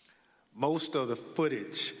 Most of the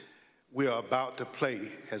footage we are about to play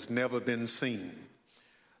has never been seen.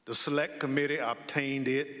 The Select Committee obtained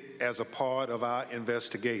it as a part of our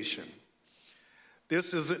investigation.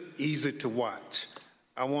 This isn't easy to watch.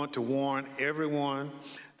 I want to warn everyone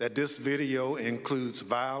that this video includes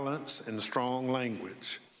violence and strong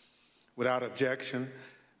language. Without objection,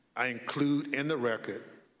 I include in the record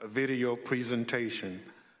a video presentation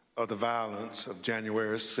of the violence of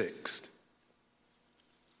January 6th.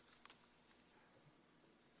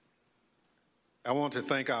 I want to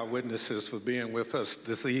thank our witnesses for being with us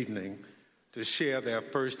this evening to share their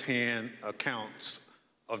firsthand accounts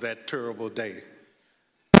of that terrible day.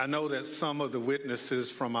 I know that some of the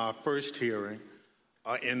witnesses from our first hearing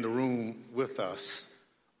are in the room with us,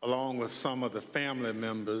 along with some of the family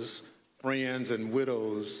members, friends, and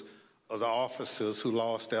widows of the officers who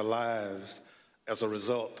lost their lives as a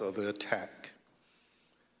result of the attack.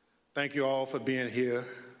 Thank you all for being here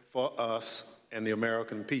for us and the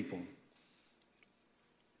American people.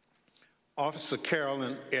 Officer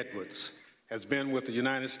Carolyn Edwards has been with the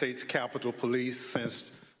United States Capitol Police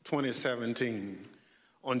since 2017.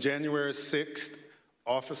 On January 6th,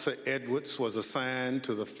 Officer Edwards was assigned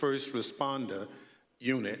to the First Responder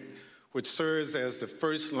Unit, which serves as the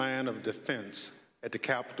first line of defense at the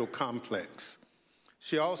Capitol complex.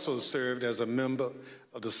 She also served as a member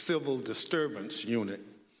of the Civil Disturbance Unit,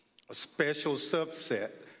 a special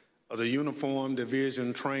subset of the Uniform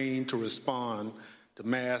Division trained to respond to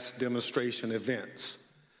mass demonstration events.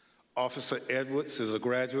 Officer Edwards is a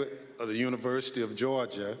graduate of the University of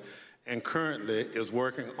Georgia and currently is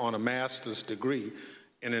working on a master's degree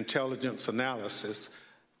in intelligence analysis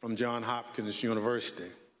from Johns Hopkins University.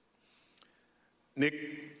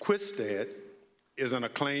 Nick Quistad is an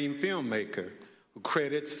acclaimed filmmaker whose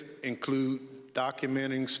credits include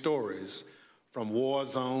documenting stories from war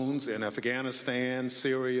zones in Afghanistan,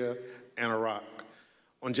 Syria, and Iraq.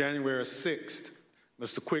 On January 6th,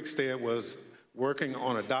 Mr. Quistad was working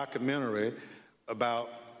on a documentary about,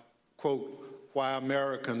 quote, why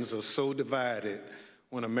Americans are so divided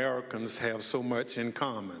when Americans have so much in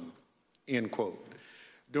common, end quote.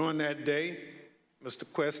 During that day, Mr.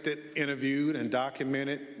 Quistad interviewed and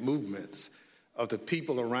documented movements of the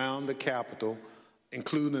people around the Capitol,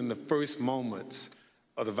 including the first moments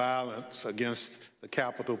of the violence against the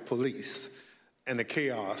Capitol Police and the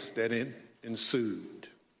chaos that ensued.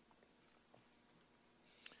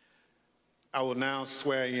 I will now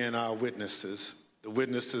swear in our witnesses. The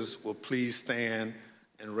witnesses will please stand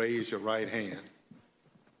and raise your right hand.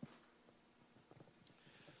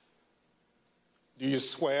 Do you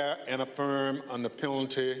swear and affirm under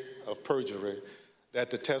penalty of perjury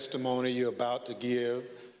that the testimony you're about to give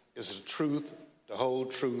is the truth, the whole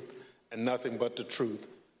truth, and nothing but the truth,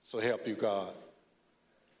 so help you God?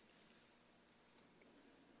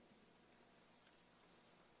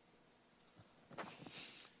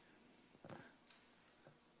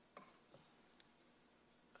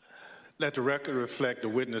 Let the record reflect the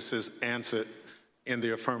witnesses answered in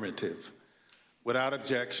the affirmative. Without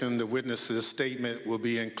objection, the witness's statement will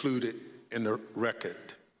be included in the record.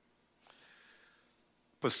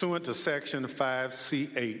 Pursuant to Section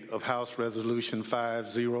 5C8 of House Resolution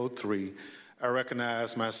 503, I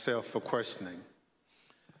recognize myself for questioning.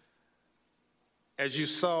 As you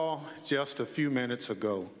saw just a few minutes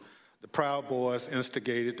ago, the Proud Boys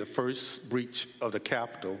instigated the first breach of the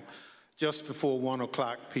Capitol just before 1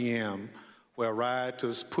 o'clock p.m., where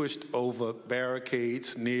rioters pushed over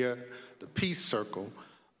barricades near the Peace Circle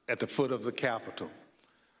at the foot of the Capitol.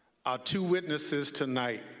 Our two witnesses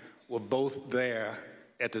tonight were both there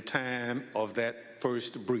at the time of that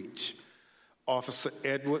first breach. Officer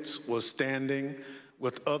Edwards was standing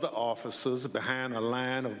with other officers behind a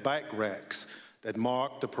line of bike racks that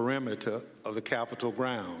marked the perimeter of the Capitol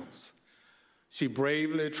grounds. She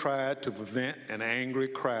bravely tried to prevent an angry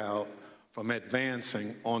crowd from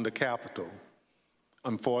advancing on the Capitol.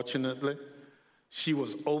 Unfortunately, she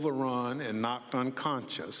was overrun and knocked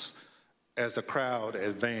unconscious as the crowd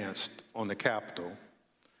advanced on the Capitol.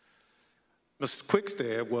 Mr.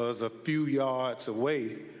 Quistad was a few yards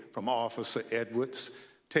away from Officer Edwards,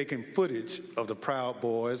 taking footage of the Proud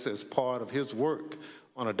Boys as part of his work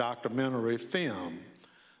on a documentary film.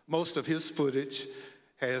 Most of his footage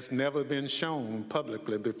has never been shown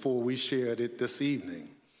publicly before we shared it this evening.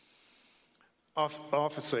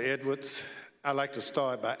 Officer Edwards, I'd like to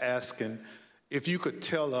start by asking if you could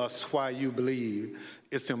tell us why you believe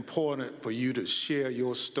it's important for you to share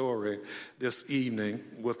your story this evening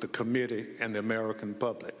with the committee and the American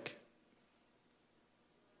public.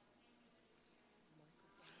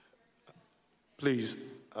 Please,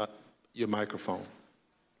 your microphone.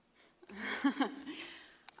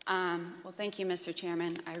 Well, thank you, Mr.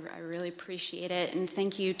 Chairman. I really appreciate it, and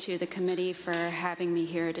thank you to the committee for having me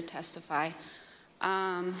here to testify.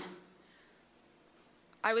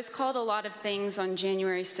 I was called a lot of things on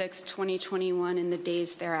January 6, 2021 and the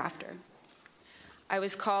days thereafter. I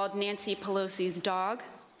was called Nancy Pelosi's dog,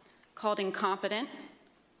 called incompetent,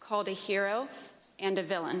 called a hero, and a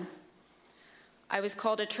villain. I was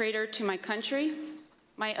called a traitor to my country,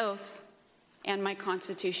 my oath, and my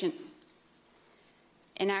Constitution.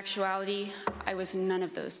 In actuality, I was none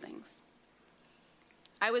of those things.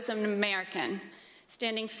 I was an American,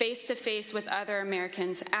 standing face to face with other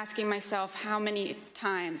Americans, asking myself how many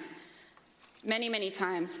times, many, many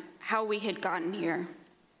times, how we had gotten here.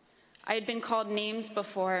 I had been called names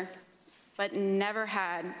before, but never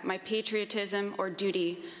had my patriotism or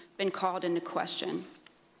duty been called into question.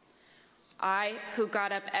 I, who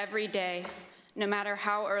got up every day, no matter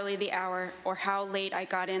how early the hour or how late I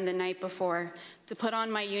got in the night before, to put on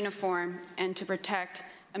my uniform and to protect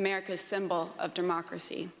America's symbol of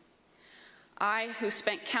democracy. I, who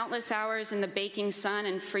spent countless hours in the baking sun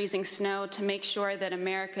and freezing snow to make sure that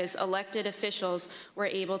America's elected officials were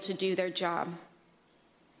able to do their job.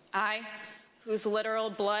 I, whose literal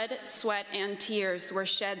blood, sweat, and tears were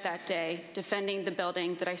shed that day defending the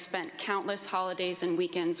building that I spent countless holidays and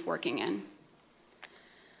weekends working in.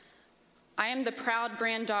 I am the proud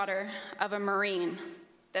granddaughter of a Marine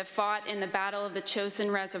that fought in the Battle of the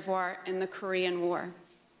Chosin Reservoir in the Korean War.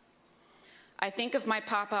 I think of my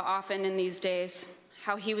papa often in these days,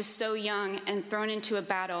 how he was so young and thrown into a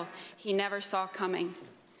battle he never saw coming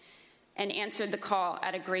and answered the call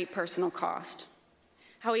at a great personal cost.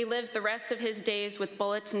 How he lived the rest of his days with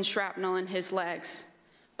bullets and shrapnel in his legs,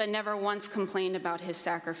 but never once complained about his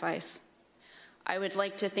sacrifice. I would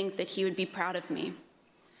like to think that he would be proud of me,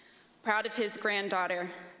 proud of his granddaughter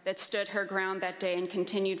that stood her ground that day and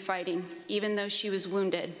continued fighting, even though she was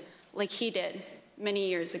wounded, like he did many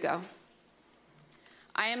years ago.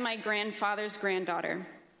 I am my grandfather's granddaughter,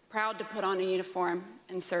 proud to put on a uniform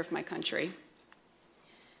and serve my country.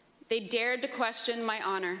 They dared to question my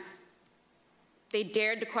honor. They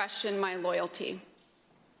dared to question my loyalty.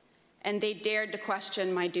 And they dared to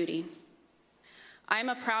question my duty. I am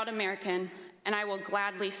a proud American, and I will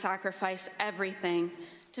gladly sacrifice everything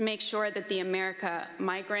to make sure that the America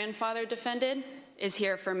my grandfather defended is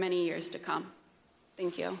here for many years to come.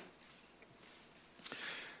 Thank you.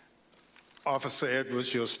 Officer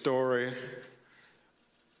Edwards, your story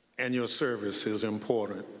and your service is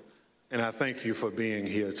important, and I thank you for being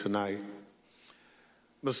here tonight.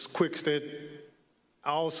 Ms. Quickstead, I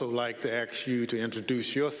also like to ask you to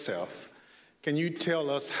introduce yourself. Can you tell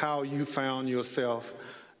us how you found yourself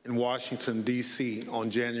in Washington, D.C. on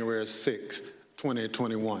January 6,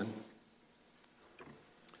 2021?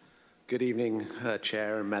 Good evening,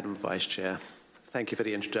 Chair and Madam Vice Chair. Thank you for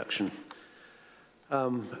the introduction.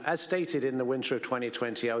 As stated, in the winter of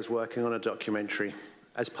 2020, I was working on a documentary.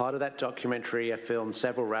 As part of that documentary, I filmed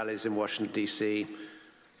several rallies in Washington, D.C.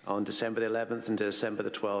 on December the 11th and December the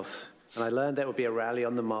 12th. And I learned there would be a rally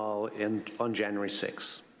on the Mall on January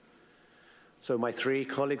 6th. So my 3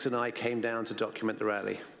 colleagues and I came down to document the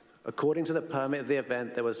rally. According to the permit of the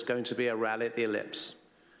event, there was going to be a rally at the Ellipse.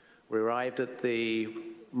 We arrived at the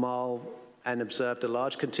Mall and observed a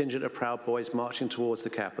large contingent of Proud Boys marching towards the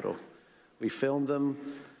Capitol. We filmed them,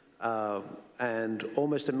 and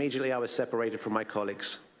almost immediately I was separated from my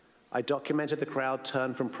colleagues. I documented the crowd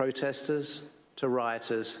turn from protesters to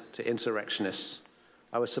rioters to insurrectionists.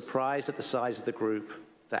 I was surprised at the size of the group,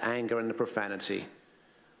 the anger and the profanity.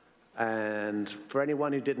 And for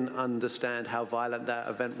anyone who didn't understand how violent that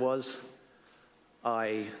event was,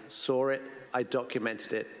 I saw it, I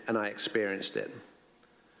documented it, and I experienced it.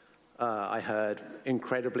 I heard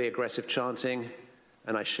incredibly aggressive chanting,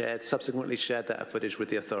 and I subsequently shared that footage with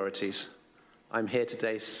the authorities. I'm here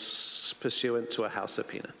today pursuant to a House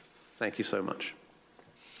subpoena. Thank you so much.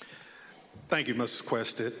 Thank you, Mr.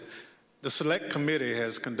 Quickstead. The Select Committee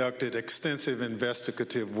has conducted extensive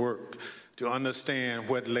investigative work to understand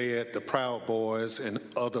what led the Proud Boys and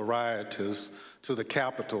other rioters to the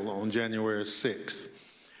Capitol on January 6th.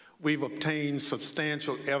 We've obtained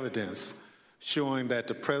substantial evidence showing that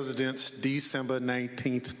the president's December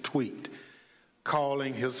 19th tweet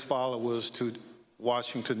calling his followers to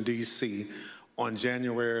Washington, D.C. on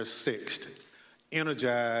January 6th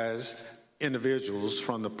energized individuals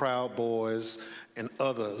from the Proud Boys and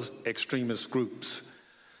other extremist groups.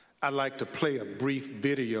 I'd like to play a brief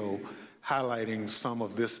video highlighting some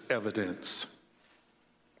of this evidence.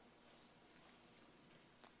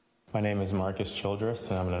 My name is Marcus Childress,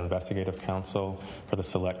 and I'm an investigative counsel for the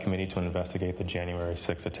Select Committee to investigate the January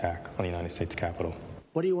 6th attack on the United States Capitol.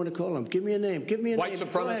 What do you want to call them? Give me a name. Give me a white name.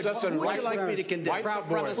 Supremacists and white like me to condemn? White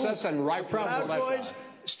supremacists and right Proud Boys.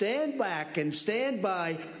 Stand back and stand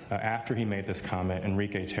by. After he made this comment,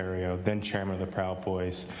 Enrique Tarrio, then chairman of the Proud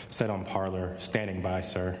Boys, said on Parler, "Standing by,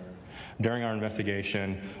 sir." During our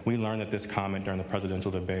investigation, we learned that this comment during the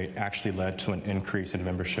presidential debate actually led to an increase in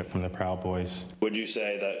membership from the Proud Boys. Would you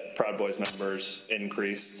say that Proud Boys members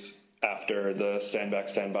increased after the stand back,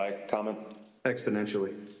 stand by comment?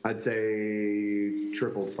 Exponentially. I'd say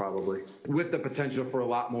tripled probably, with the potential for a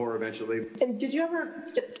lot more eventually. And did you ever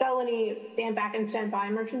sell any stand back and stand by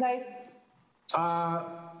merchandise?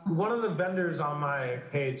 One of the vendors on my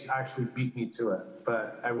page actually beat me to it,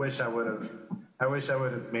 but I wish I would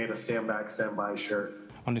have made a stand back, stand by shirt.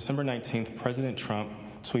 On December 19th, President Trump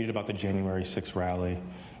tweeted about the January 6th rally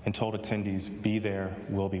and told attendees, "Be there,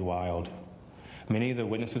 we'll be wild." Many of the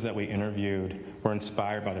witnesses that we interviewed were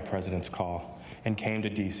inspired by the president's call and came to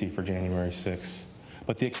D.C. for January 6th.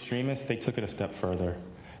 But the extremists, they took it a step further.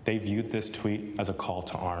 They viewed this tweet as a call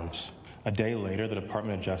to arms. A day later, the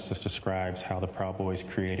Department of Justice describes how the Proud Boys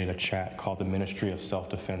created a chat called the Ministry of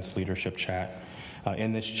Self-Defense Leadership Chat,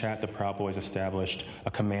 In this chat, the Proud Boys established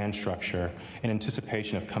a command structure in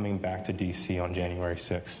anticipation of coming back to D.C. on January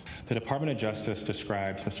 6th. The Department of Justice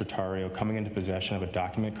describes Mr. Tarrio coming into possession of a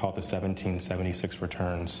document called the 1776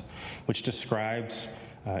 Returns, which describes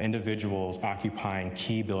individuals occupying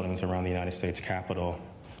key buildings around the United States Capitol.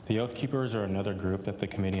 The Oath Keepers are another group that the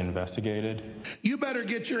committee investigated. You better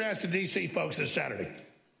get your ass to D.C., folks, this Saturday.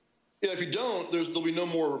 Yeah, if you don't, there'll be no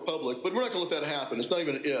more republic. But we're not going to let that happen. It's not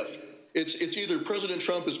even an if. It's either President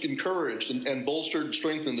Trump is encouraged and bolstered and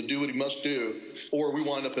strengthened to do what he must do, or we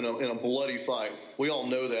wind up in a bloody fight. We all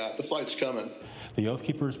know that. The fight's coming. The Oath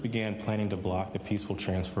Keepers began planning to block the peaceful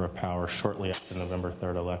transfer of power shortly after the November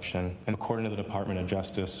 3rd election. And according to the Department of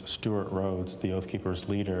Justice, Stewart Rhodes, the Oath Keepers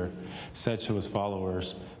leader, said to his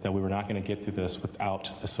followers that we were not going to get through this without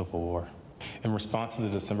a civil war. In response to the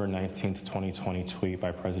December 19th, 2020 tweet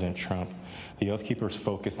by President Trump, the Oath Keepers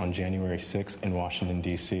focused on January 6th in Washington,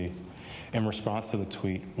 D.C. In response to the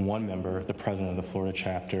tweet, one member, the president of the Florida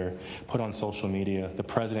chapter, put on social media, "The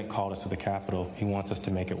president called us to the Capitol. He wants us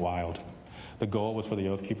to make it wild." The goal was for the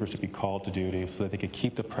Oath Keepers to be called to duty so that they could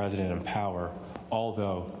keep the president in power,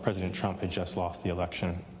 although President Trump had just lost the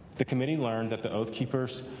election. The committee learned that the Oath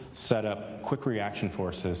Keepers set up quick reaction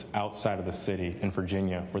forces outside of the city in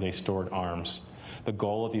Virginia where they stored arms. The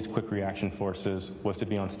goal of these quick reaction forces was to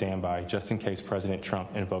be on standby just in case President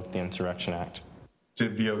Trump invoked the Insurrection Act.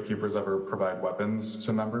 Did the Oath Keepers ever provide weapons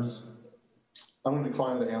to members? I'm going to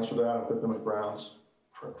decline to answer that and put them at grounds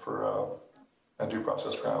and due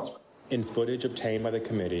process grounds. In footage obtained by the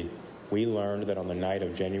committee, we learned that on the night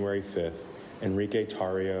of January 5th, Enrique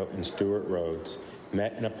Tarrio and Stewart Rhodes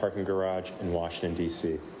met in a parking garage in Washington,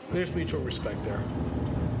 D.C. There's mutual respect there.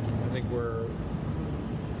 I think we're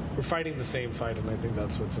fighting the same fight, and I think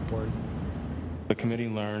that's what's important. The committee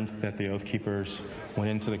learned that the Oath Keepers went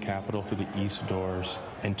into the Capitol through the east doors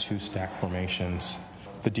in two stack formations.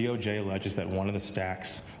 The DOJ alleges that one of the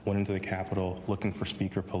stacks went into the Capitol looking for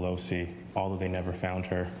Speaker Pelosi, although they never found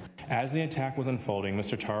her. As the attack was unfolding,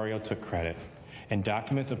 Mr. Tarrio took credit. In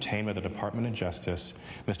documents obtained by the Department of Justice,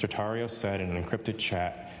 Mr. Tarrio said in an encrypted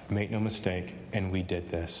chat, "Make no mistake, and we did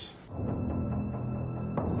this."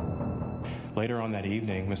 Later on that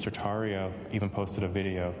evening, Mr. Tarrio even posted a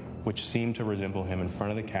video which seemed to resemble him in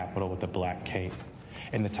front of the Capitol with a black cape,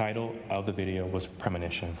 and the title of the video was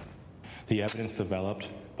Premonition. The evidence developed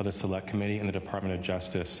by the Select Committee and the Department of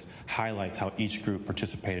Justice highlights how each group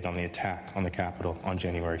participated on the attack on the Capitol on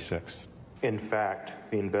January 6th. In fact,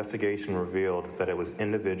 the investigation revealed that it was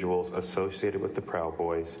individuals associated with the Proud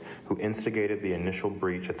Boys who instigated the initial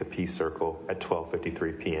breach at the Peace Circle at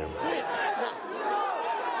 12:53 p.m.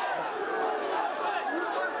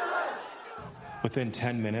 Within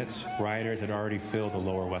 10 minutes, rioters had already filled the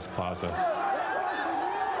Lower West Plaza.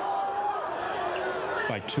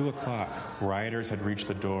 By 2 o'clock, rioters had reached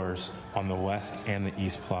the doors on the west and the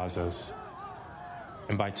east plazas.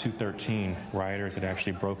 And by 2:13, rioters had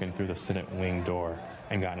actually broken through the Senate wing door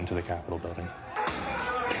and gotten into the Capitol building.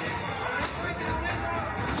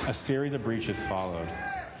 A series of breaches followed.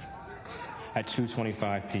 At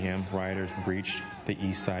 2:25 p.m., rioters breached the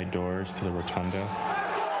east side doors to the Rotunda.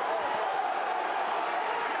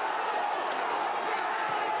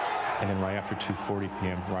 And then right after 2:40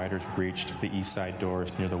 p.m., rioters breached the east side doors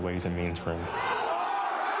near the Ways and Means room.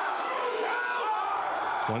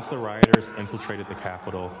 Once the rioters infiltrated the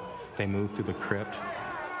Capitol, they moved through the crypt,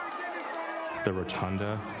 the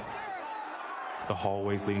Rotunda, the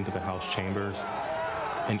hallways leading to the House chambers,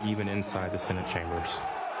 and even inside the Senate chambers.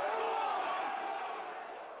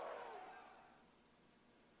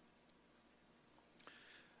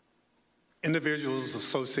 Individuals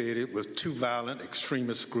associated with two violent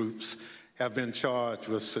extremist groups have been charged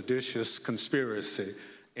with seditious conspiracy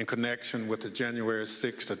in connection with the January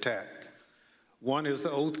 6th attack. One is the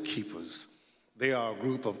Oath Keepers. They are a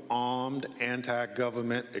group of armed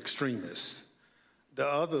anti-government extremists. The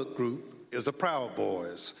other group is the Proud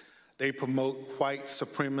Boys. They promote white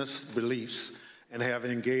supremacist beliefs and have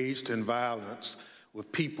engaged in violence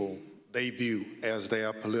with people they view as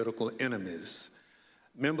their political enemies.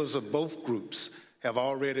 Members of both groups have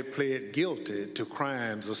already pled guilty to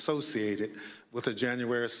crimes associated with the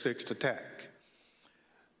January 6th attack.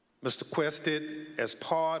 Mr. Quested, as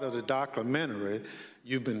part of the documentary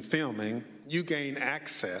you've been filming, you gained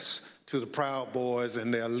access to the Proud Boys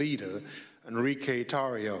and their leader, Enrique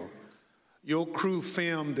Tarrio. Your crew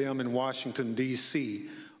filmed them in Washington, D.C.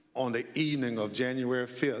 on the evening of January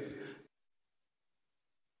 5th.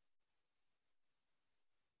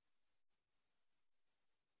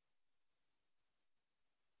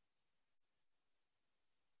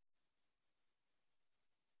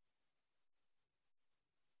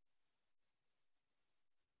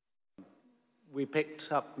 We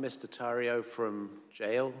picked up Mr. Tarrio from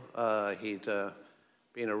jail. He'd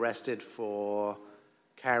been arrested for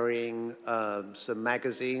carrying some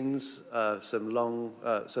magazines,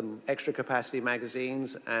 some extra capacity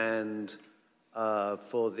magazines, and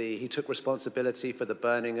he took responsibility for the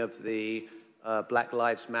burning of the Black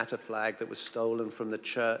Lives Matter flag that was stolen from the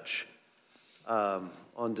church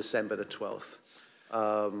on December the 12th.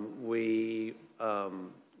 We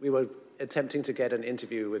were attempting to get an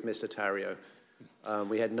interview with Mr. Tarrio.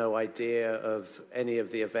 We had no idea of any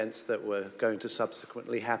of the events that were going to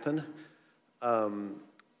subsequently happen.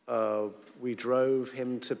 We drove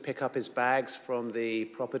him to pick up his bags from the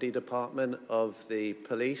property department of the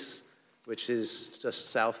police, which is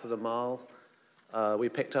just south of the mall. We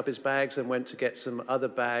picked up his bags and went to get some other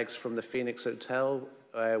bags from the Phoenix Hotel,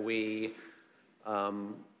 where we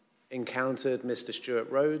encountered Mr.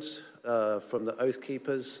 Stewart Rhodes from the Oath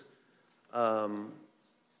Keepers.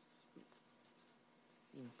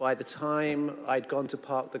 By the time I'd gone to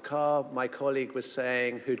park the car, my colleague was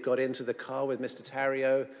saying, who'd got into the car with Mr.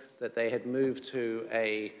 Tarrio, that they had moved to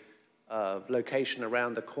a location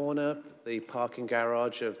around the corner, the parking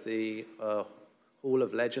garage of the Hall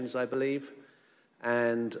of Legends, I believe.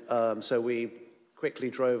 And so we quickly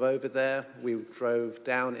drove over there. We drove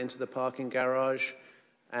down into the parking garage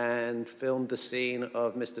and filmed the scene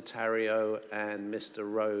of Mr. Tarrio and Mr.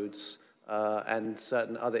 Rhodes and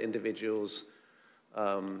certain other individuals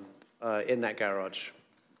in that garage.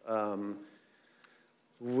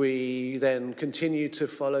 We then continued to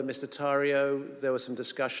follow Mr. Tarrio. There was some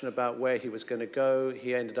discussion about where he was going to go.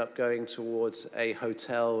 He ended up going towards a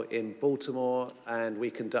hotel in Baltimore, and we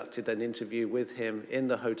conducted an interview with him in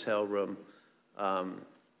the hotel room.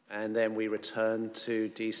 And then we returned to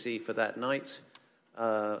DC for that night.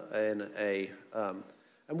 And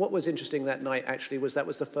what was interesting that night, actually, was that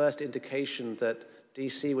was the first indication that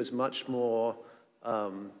DC was much more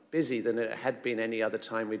busy than it had been any other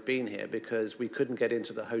time we'd been here, because we couldn't get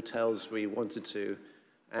into the hotels we wanted to,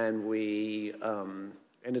 and we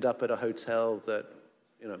ended up at a hotel that,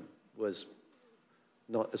 was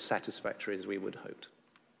not as satisfactory as we would have hoped.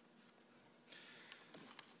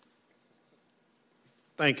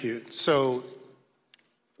 Thank you. So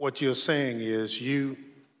what you're saying is you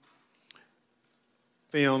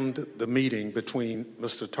filmed the meeting between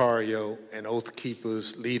Mr. Tarrio and Oath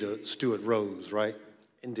Keepers leader Stewart Rhodes, right?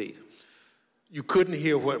 Indeed. You couldn't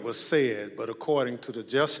hear what was said, but according to the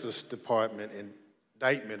Justice Department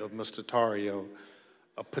indictment of Mr. Tarrio,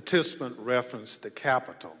 a participant referenced the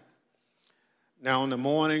Capitol. Now, on the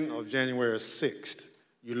morning of January 6th,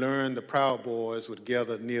 you learned the Proud Boys would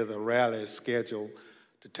gather near the rally scheduled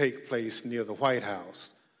to take place near the White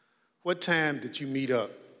House. What time did you meet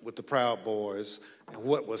up with the Proud Boys, and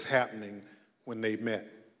what was happening when they met?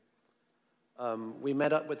 We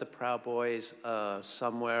met up with the Proud Boys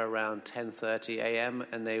somewhere around 10:30 a.m.,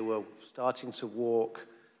 and they were starting to walk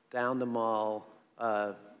down the mall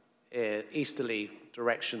easterly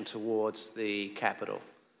direction towards the Capitol.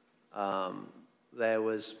 There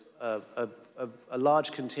was a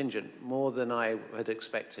large contingent, more than I had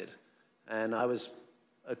expected, and I was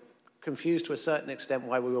confused to a certain extent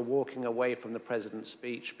why we were walking away from the president's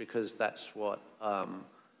speech, because that's what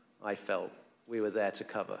I felt we were there to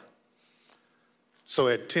cover. So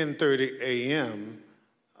at 10:30 a.m.,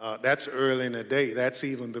 that's early in the day. That's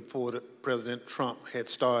even before President Trump had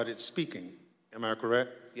started speaking. Am I correct?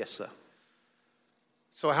 Yes, sir.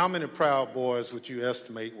 So how many Proud Boys would you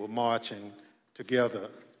estimate were marching together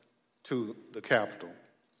to the Capitol?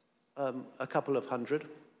 A couple of hundred,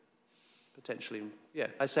 potentially. Yeah,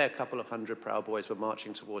 I'd say a couple of hundred Proud Boys were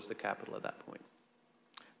marching towards the Capitol at that point.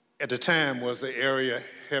 At the time, was the area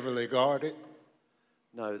heavily guarded?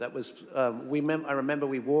 No, that was, I remember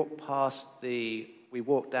we walked we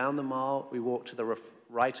walked down the mall, we walked to the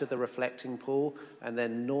right of the reflecting pool, and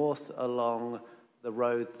then north along the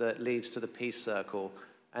road that leads to the Peace Circle.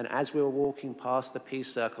 And as we were walking past the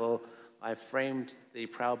Peace Circle, I framed the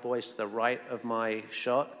Proud Boys to the right of my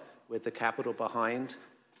shot with the Capitol behind,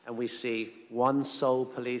 and we see one sole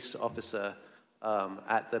police officer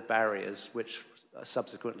at the barriers, which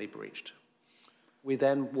subsequently breached. We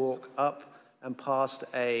then walk up and past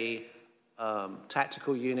a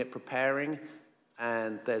tactical unit preparing,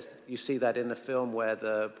 and you see that in the film where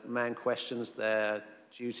the man questions their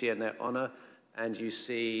duty and their honor, and you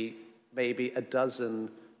see maybe a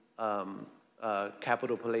dozen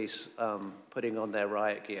Capitol Police putting on their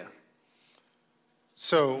riot gear.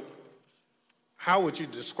 So how would you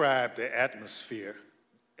describe the atmosphere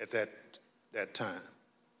at that time?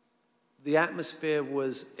 The atmosphere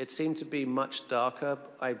it seemed to be much darker.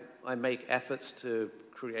 I make efforts to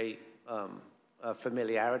create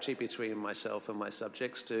familiarity between myself and my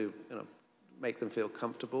subjects to make them feel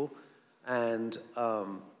comfortable. And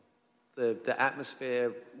the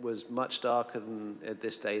atmosphere was much darker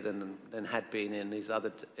this day than had been in these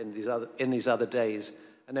other days.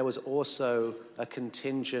 And there was also a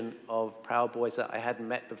contingent of Proud Boys that I hadn't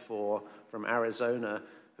met before from Arizona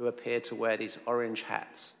who appeared to wear these orange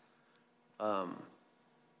hats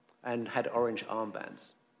and had orange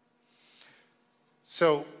armbands.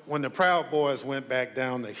 So when the Proud Boys went back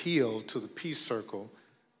down the hill to the Peace Circle,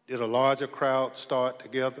 did a larger crowd start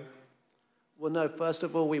together? Well, no. First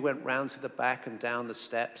of all, we went round to the back and down the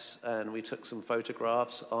steps, and we took some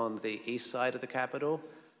photographs on the east side of the Capitol,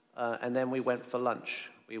 and then we went for lunch.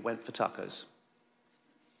 We went for tacos.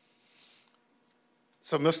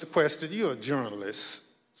 So, Mr. Questa, you're a journalist,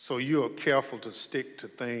 so you are careful to stick to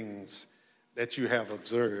things that you have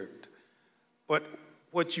observed. But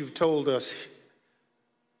what you've told us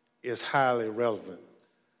is highly relevant.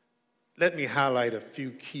 Let me highlight a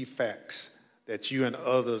few key facts that you and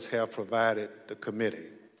others have provided the committee.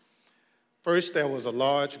 First, there was a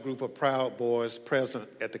large group of Proud Boys present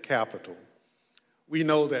at the Capitol. We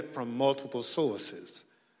know that from multiple sources.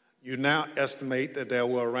 You now estimate that there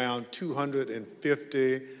were around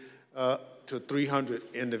 250 to 300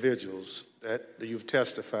 individuals that you've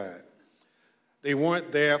testified. They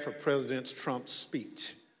weren't there for President Trump's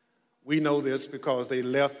speech. We know this because they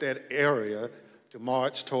left that area to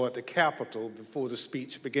march toward the Capitol before the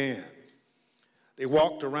speech began. They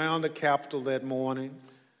walked around the Capitol that morning.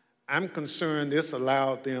 I'm concerned this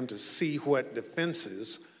allowed them to see what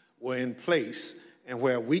defenses were in place and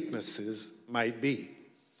where weaknesses might be.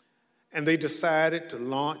 And they decided to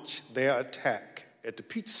launch their attack at the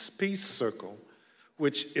Peace Circle,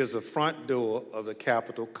 which is the front door of the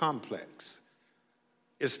Capitol complex.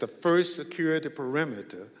 It's the first security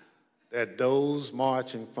perimeter that those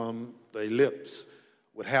marching from the ellipse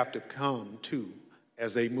would have to come to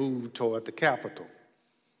as they moved toward the Capitol.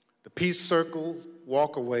 The Peace Circle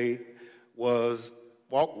walkway was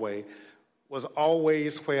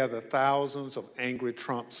always where the thousands of angry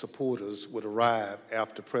Trump supporters would arrive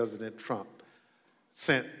after President Trump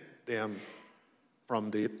sent them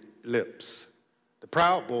from the ellipse. The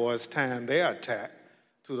Proud Boys timed their attack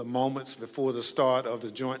to the moments before the start of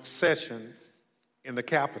the joint session in the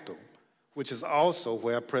Capitol, which is also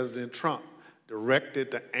where President Trump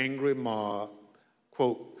directed the angry mob,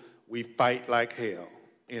 quote, "We fight like hell,"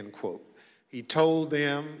 end quote. He told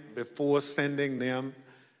them before sending them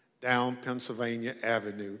down Pennsylvania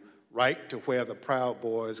Avenue, right to where the Proud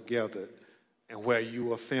Boys gathered and where you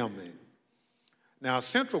were filming. Now, a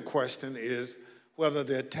central question is whether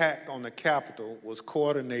the attack on the Capitol was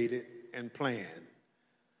coordinated and planned.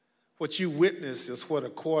 What you witnessed is what a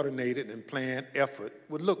coordinated and planned effort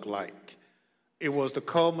would look like. It was the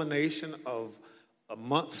culmination of a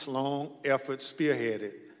months-long effort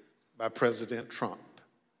spearheaded by President Trump.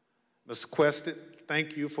 Mr. Questa,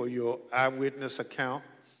 thank you for your eyewitness account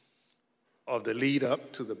of the lead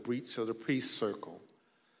up to the breach of the Peace Circle.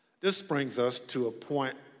 This brings us to a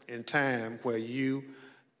point in time where you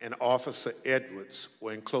and Officer Edwards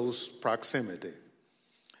were in close proximity.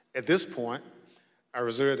 At this point, I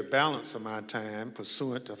reserve the balance of my time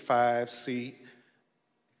pursuant to 5C,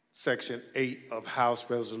 Section 8 of House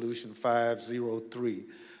Resolution 503.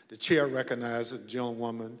 The chair recognizes the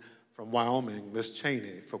gentlewoman from Wyoming, Ms.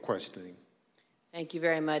 Cheney, for questioning. Thank you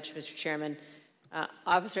very much, Mr. Chairman.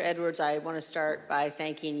 Officer Edwards, I want to start by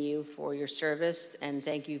thanking you for your service and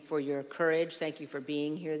thank you for your courage. Thank you for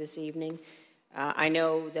being here this evening. I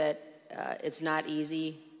know that it's not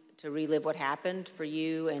easy to relive what happened for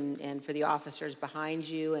you and for the officers behind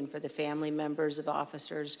you and for the family members of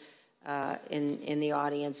officers in the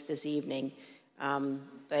audience this evening.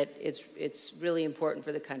 But it's really important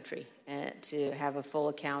for the country to have a full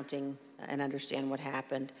accounting and understand what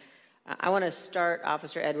happened. I want to start,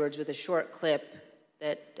 Officer Edwards, with a short clip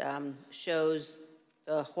that shows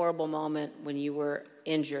the horrible moment when you were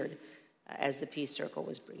injured as the Peace Circle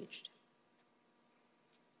was breached.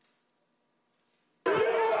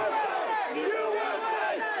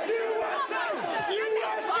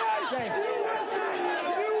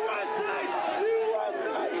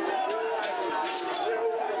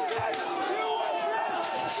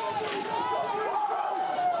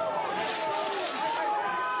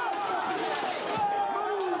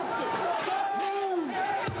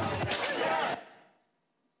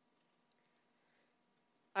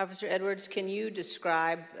 Officer Edwards, can you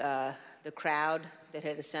describe the crowd that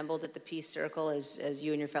had assembled at the Peace Circle as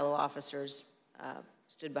you and your fellow officers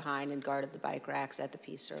stood behind and guarded the bike racks at the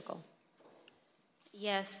Peace Circle?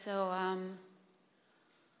 Yes, so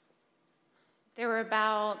there were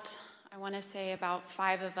about I want to say about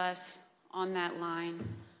 5 of us on that line.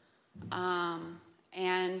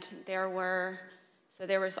 And there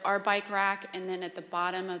was our bike rack, and then at the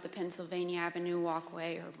bottom of the Pennsylvania Avenue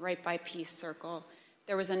walkway, or right by Peace Circle,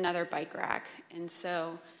 there was another bike rack. And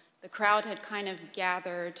so the crowd had kind of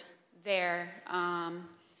gathered there.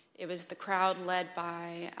 It was the crowd led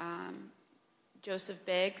by Joseph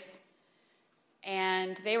Biggs,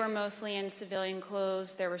 and they were mostly in civilian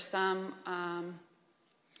clothes. There were some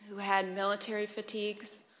who had military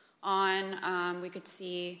fatigues on. We could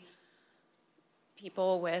see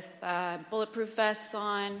people with bulletproof vests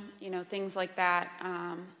on, things like that.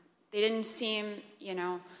 They didn't seem,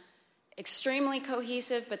 extremely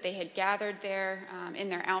cohesive, but they had gathered there in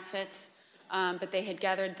their outfits, but they had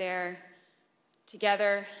gathered there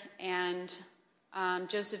together, and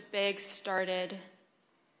Joseph Biggs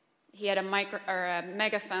he had a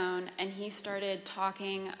megaphone, and he started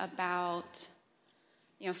talking about,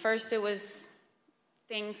 first it was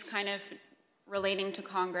things kind of relating to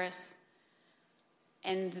Congress,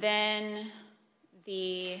 and then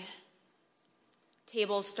the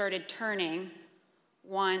tables started turning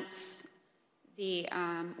once the,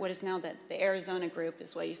 what is now the Arizona group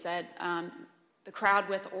is what you said, the crowd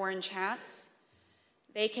with orange hats,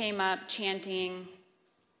 they came up chanting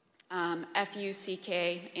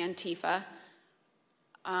F-U-C-K, Antifa,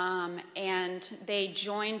 and they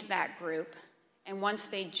joined that group. And once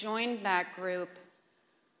they joined that group,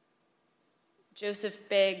 Joseph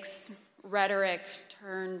Biggs' rhetoric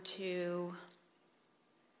turned to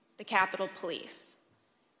the Capitol Police.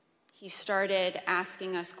 He started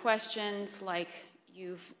asking us questions like,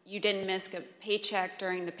 you didn't miss a paycheck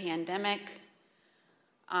during the pandemic,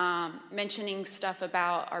 mentioning stuff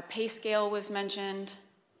about our pay scale was mentioned,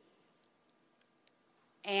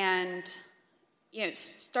 and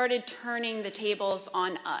started turning the tables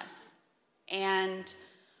on us. And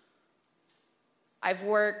I've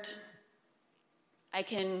worked, I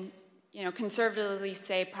can conservatively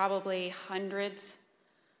say probably hundreds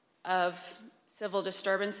of civil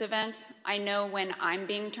disturbance events. I know when I'm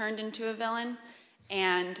being turned into a villain,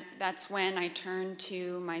 and that's when I turned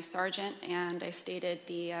to my sergeant and I stated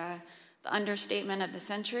the understatement of the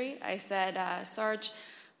century. I said, Sarge,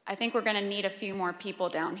 I think we're gonna need a few more people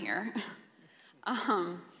down here.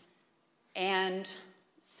 And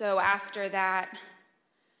so after that,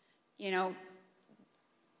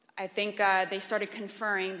 I think they started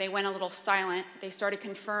conferring. They went a little silent. They started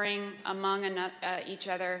conferring among each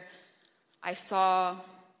other. I saw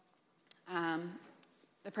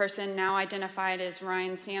the person now identified as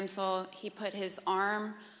Ryan Samsel. He put his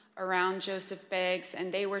arm around Joseph Biggs,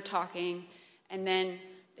 and they were talking, and then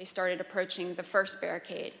they started approaching the first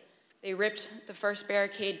barricade. They ripped the first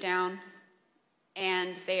barricade down,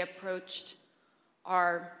 and they approached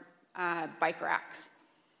our bike racks.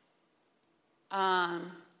 At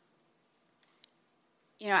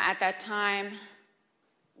that time,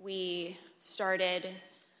 we started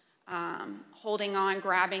holding on,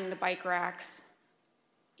 grabbing the bike racks.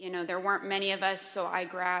 There weren't many of us, so I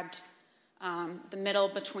grabbed the middle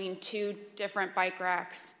between 2 different bike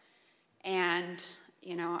racks, and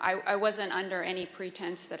I wasn't under any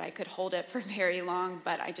pretense that I could hold it for very long,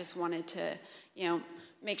 but I just wanted to,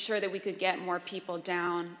 make sure that we could get more people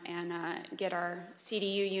down and get our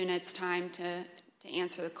CDU units time to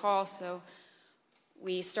answer the call. So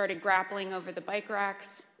we started grappling over the bike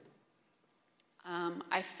racks.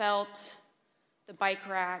 I felt the bike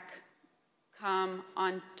rack come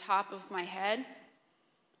on top of my head,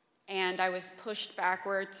 and I was pushed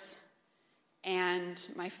backwards, and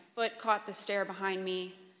my foot caught the stair behind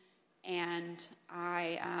me, and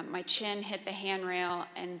my chin hit the handrail,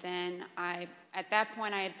 and then at that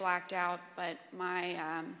point I had blacked out, but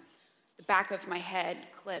the back of my head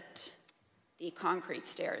clipped the concrete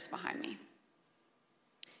stairs behind me.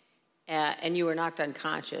 And you were knocked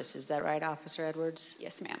unconscious, is that right, Officer Edwards?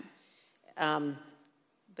 Yes, ma'am.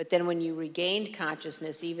 But then when you regained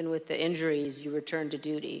consciousness, even with the injuries, you returned to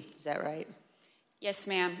duty, is that right? Yes,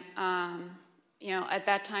 ma'am. At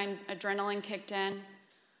that time, adrenaline kicked in.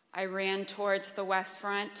 I ran towards the West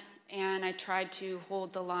Front, and I tried to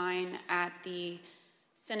hold the line at the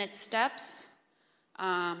Senate steps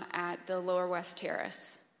at the Lower West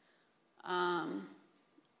Terrace.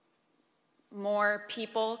 More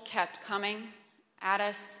people kept coming at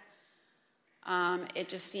us. It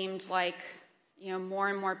just seemed like, more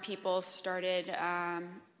and more people started,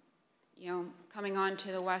 coming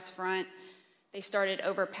onto the West Front. They started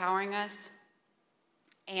overpowering us.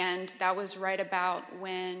 And that was right about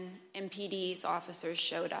when MPD's officers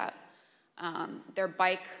showed up. Their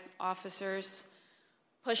bike officers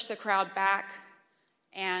pushed the crowd back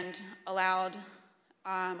and allowed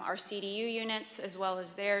our CDU units as well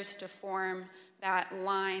as theirs to form that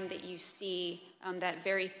line that you see, that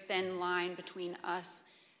very thin line between us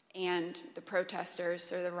and the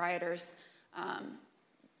protesters or the rioters,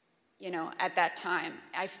 at that time.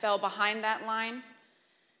 I fell behind that line,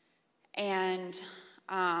 and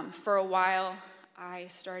for a while I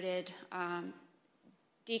started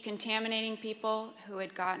decontaminating people who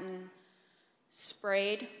had gotten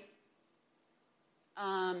sprayed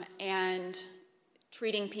and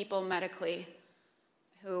treating people medically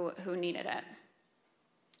who needed it.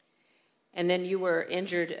 And then you were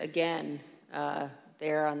injured again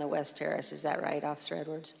there on the West Terrace. Is that right, Officer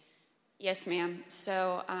Edwards? Yes, ma'am.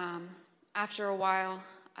 So after a while,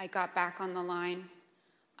 I got back on the line.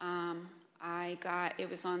 It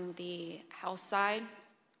was on the house side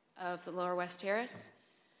of the Lower West Terrace.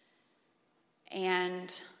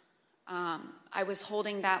 And I was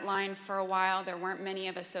holding that line for a while. There weren't many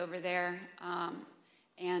of us over there.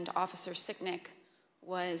 And Officer Sicknick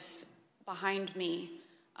was behind me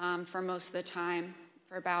for most of the time,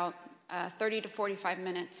 for about 30 to 45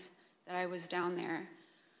 minutes that I was down there.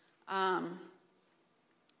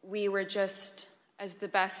 We were just, as the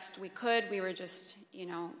best we could, we were just,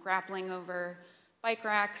 grappling over bike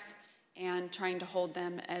racks and trying to hold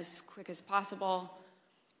them as quick as possible.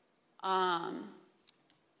 All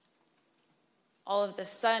of a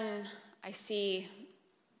sudden, I see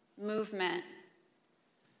movement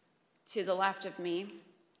to the left of me,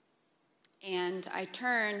 and I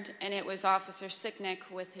turned, and it was Officer Sicknick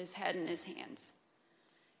with his head in his hands.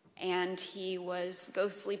 And he was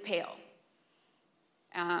ghostly pale,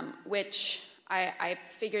 which I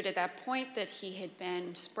figured at that point that he had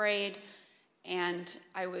been sprayed, and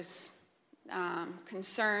I was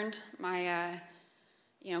concerned. My,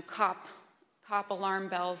 cop alarm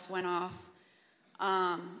bells went off,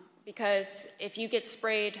 because if you get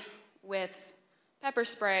sprayed with pepper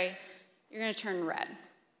spray, you're going to turn red.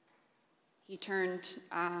 He turned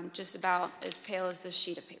just about as pale as this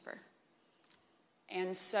sheet of paper.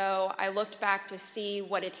 And so I looked back to see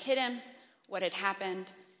what had hit him, what had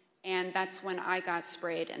happened, and that's when I got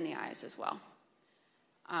sprayed in the eyes as well.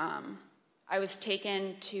 I was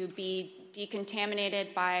taken to be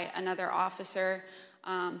decontaminated by another officer,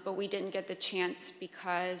 but we didn't get the chance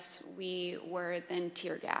because we were then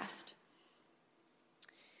tear gassed.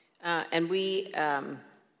 And we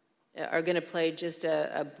are going to play just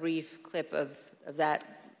a brief clip of that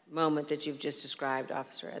moment that you've just described,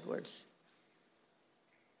 Officer Edwards.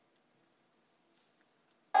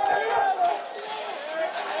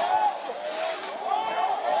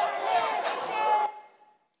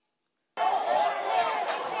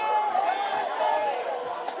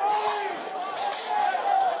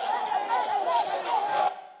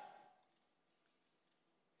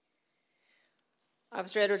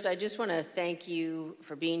 Officer Edwards, I just want to thank you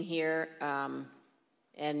for being here.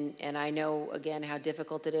 And I know, again, how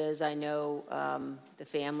difficult it is. I know the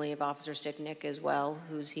family of Officer Sicknick as well,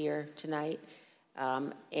 who's here tonight.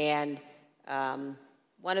 And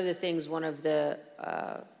one of the things one of the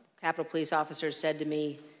Capitol Police officers said to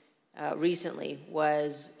me recently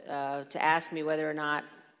was to ask me whether or not,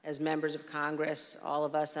 as members of Congress, all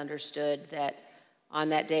of us understood that on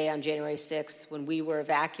that day, on January 6th, when we were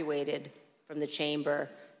evacuated from the chamber,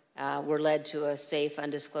 were led to a safe,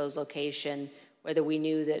 undisclosed location, whether we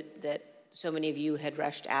knew that so many of you had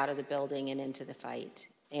rushed out of the building and into the fight.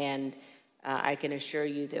 And I can assure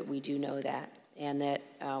you that we do know that, and that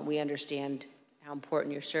we understand how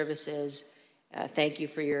important your service is. Thank you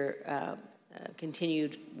for your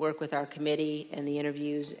continued work with our committee and the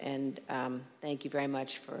interviews, and thank you very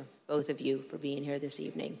much for both of you for being here this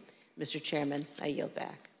evening. Mr. Chairman, I yield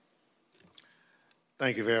back.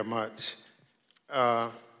 Thank you very much.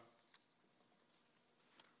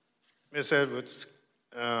 Ms. Edwards,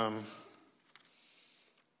 can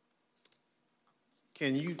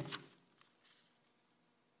you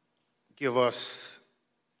give us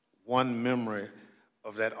one memory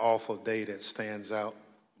of that awful day that stands out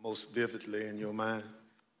most vividly in your mind?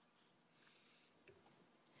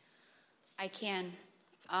 I can.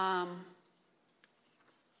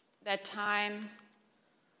 That time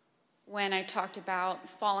when I talked about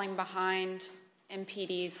falling behind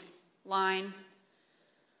MPD's line,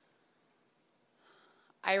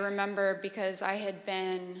 I remember because I had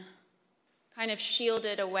been kind of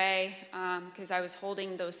shielded away because I was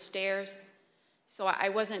holding those stairs, so I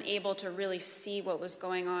wasn't able to really see what was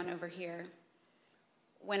going on over here.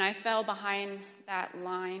 When I fell behind that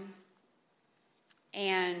line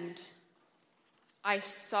and I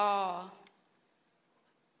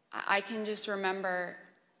can just remember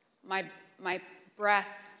my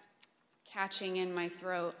breath catching in my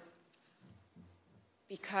throat.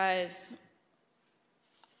 because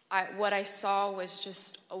what I saw was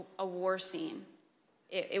just a war scene.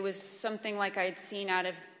 It was something like I'd seen out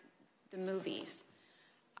of the movies.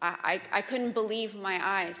 I couldn't believe my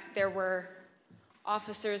eyes. There were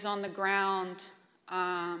officers on the ground,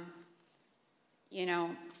 you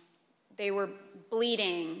know, they were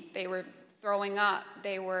bleeding, they were throwing up,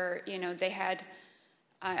 they were, you know, they had,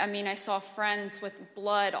 I mean, I saw friends with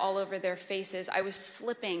blood all over their faces. I was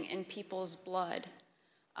slipping in people's blood.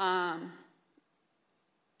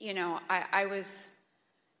 You know, I was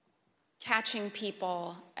catching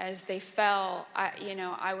people as they fell.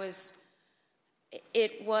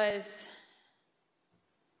 It was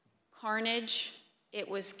carnage. It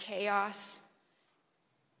was chaos.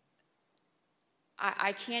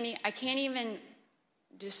 I can't even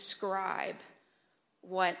describe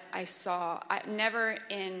what I saw. Never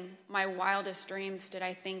in my wildest dreams did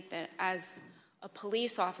I think that as a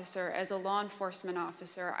police officer, as a law enforcement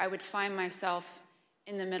officer, I would find myself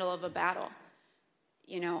in the middle of a battle.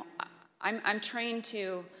 You know, I'm trained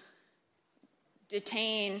to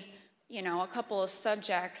detain, you know, a couple of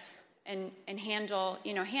subjects and handle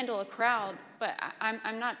a crowd, but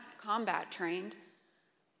I'm not combat trained.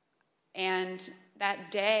 And that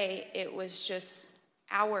day, it was just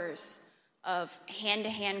hours of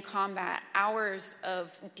hand-to-hand combat, hours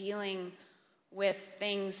of dealing with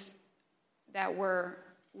things that were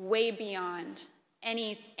way beyond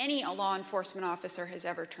any law enforcement officer has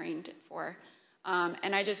ever trained for.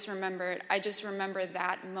 And I just remember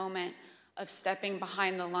that moment of stepping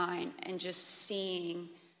behind the line and just seeing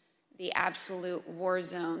the absolute war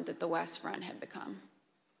zone that the West Front had become.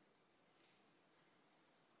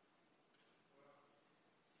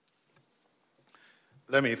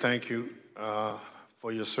 Let me thank you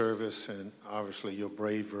for your service and obviously your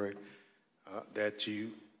bravery that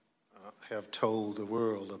you have told the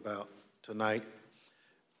world about tonight.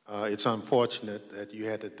 It's unfortunate that you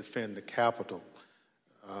had to defend the Capitol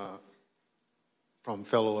from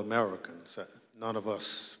fellow Americans. None of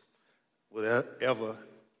us would ever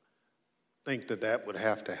think that that would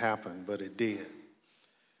have to happen, but it did.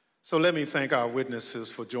 So let me thank our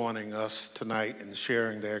witnesses for joining us tonight and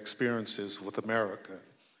sharing their experiences with America.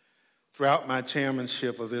 Throughout my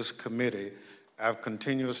chairmanship of this committee, I've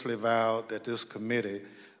continuously vowed that this committee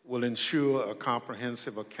will ensure a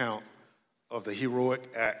comprehensive account of the heroic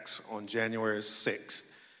acts on January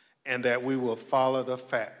 6th, and that we will follow the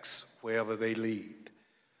facts wherever they lead.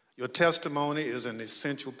 Your testimony is an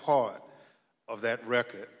essential part of that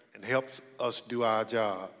record and helps us do our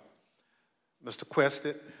job. Mr.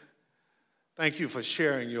 Quested, thank you for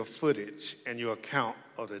sharing your footage and your account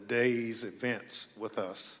of the day's events with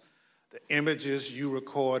us. The images you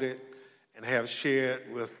recorded and have shared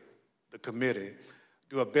with the committee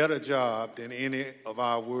do a better job than any of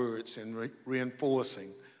our words in reinforcing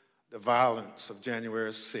the violence of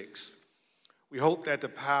January 6th. We hope that the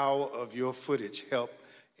power of your footage help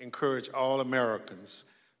encourage all Americans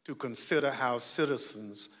to consider how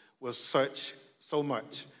citizens with so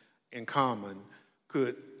much in common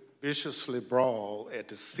could viciously brawl at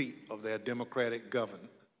the seat of their democratic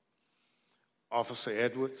government. Officer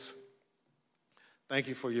Edwards, thank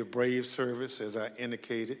you for your brave service, as I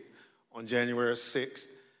indicated, on January 6th,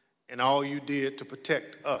 and all you did to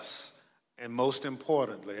protect us, and most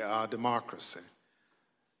importantly, our democracy.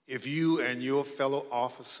 If you and your fellow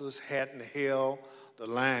officers hadn't held the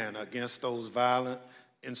line against those violent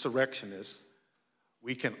insurrectionists,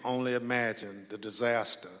 we can only imagine the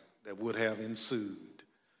disaster that would have ensued.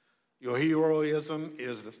 Your heroism in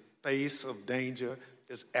the face of danger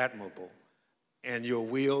is admirable, and your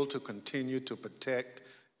will to continue to protect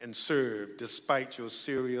and serve despite your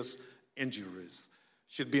serious injuries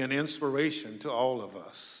should be an inspiration to all of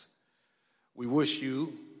us. We wish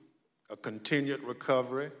you a continued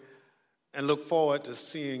recovery and look forward to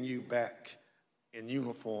seeing you back in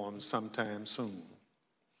uniform sometime soon.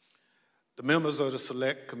 The members of the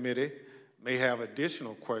Select Committee may have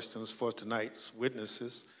additional questions for tonight's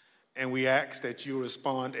witnesses, and we ask that you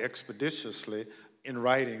respond expeditiously in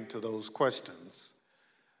writing to those questions.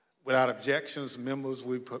 Without objections, members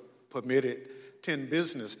will be permitted 10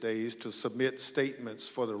 business days to submit statements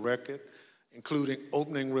for the record, including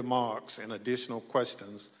opening remarks and additional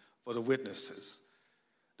questions for the witnesses.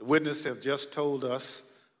 The witnesses have just told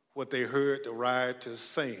us what they heard the rioters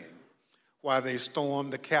saying while they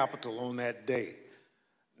stormed the Capitol on that day.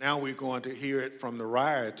 Now we're going to hear it from the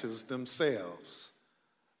rioters themselves.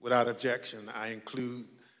 Without objection, I include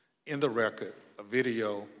in the record a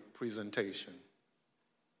video presentation.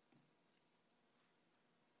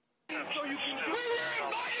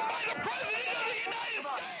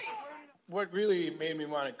 What really made me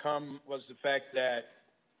want to come was the fact that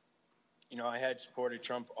I had supported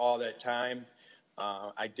Trump all that time.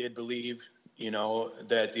 I did believe,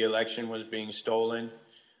 that the election was being stolen.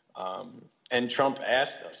 And Trump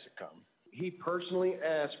asked us to come. He personally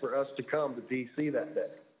asked for us to come to D.C. that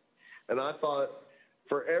day. And I thought,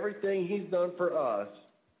 for everything he's done for us,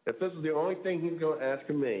 if this is the only thing he's going to ask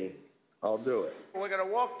of me, I'll do it. We're going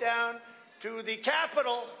to walk down to the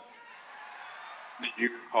Capitol. Did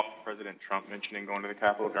you recall President Trump mentioning going to the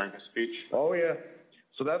Capitol during his speech? Oh, yeah.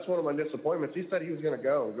 So that's one of my disappointments. He said he was going to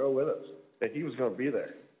go with us, that he was going to be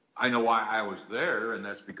there. I know why I was there, and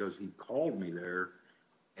that's because he called me there,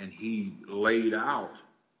 and he laid out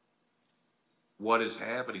what is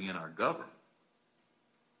happening in our government.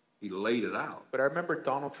 He laid it out. But I remember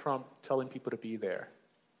Donald Trump telling people to be there,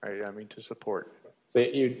 right? I mean, to support. So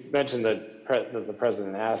you mentioned that the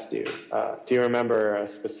president asked you. Do you remember a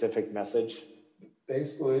specific message?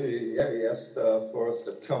 Basically, yeah, he asked for us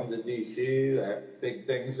to come to D.C., that big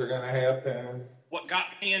things are going to happen. What got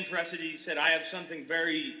me interested, he said, I have something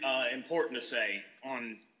very important to say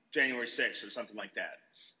on January 6th or something like that,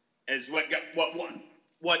 is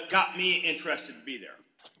what got me interested to be there.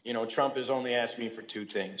 Trump has only asked me for two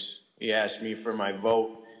things. He asked me for my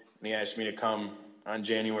vote, and he asked me to come on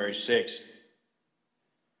January 6th.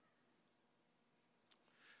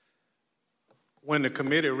 When the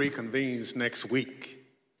committee reconvenes next week,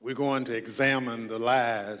 we're going to examine the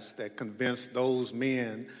lies that convinced those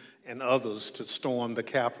men and others to storm the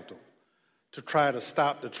Capitol, to try to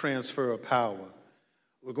stop the transfer of power.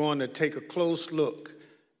 We're going to take a close look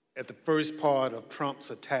at the first part of Trump's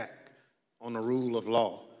attack on the rule of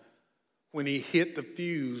law, when he hit the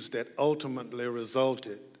fuse that ultimately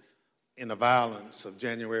resulted in the violence of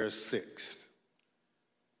January 6th.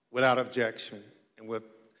 Without objection, and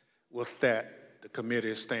with that, the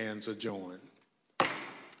committee stands adjourned.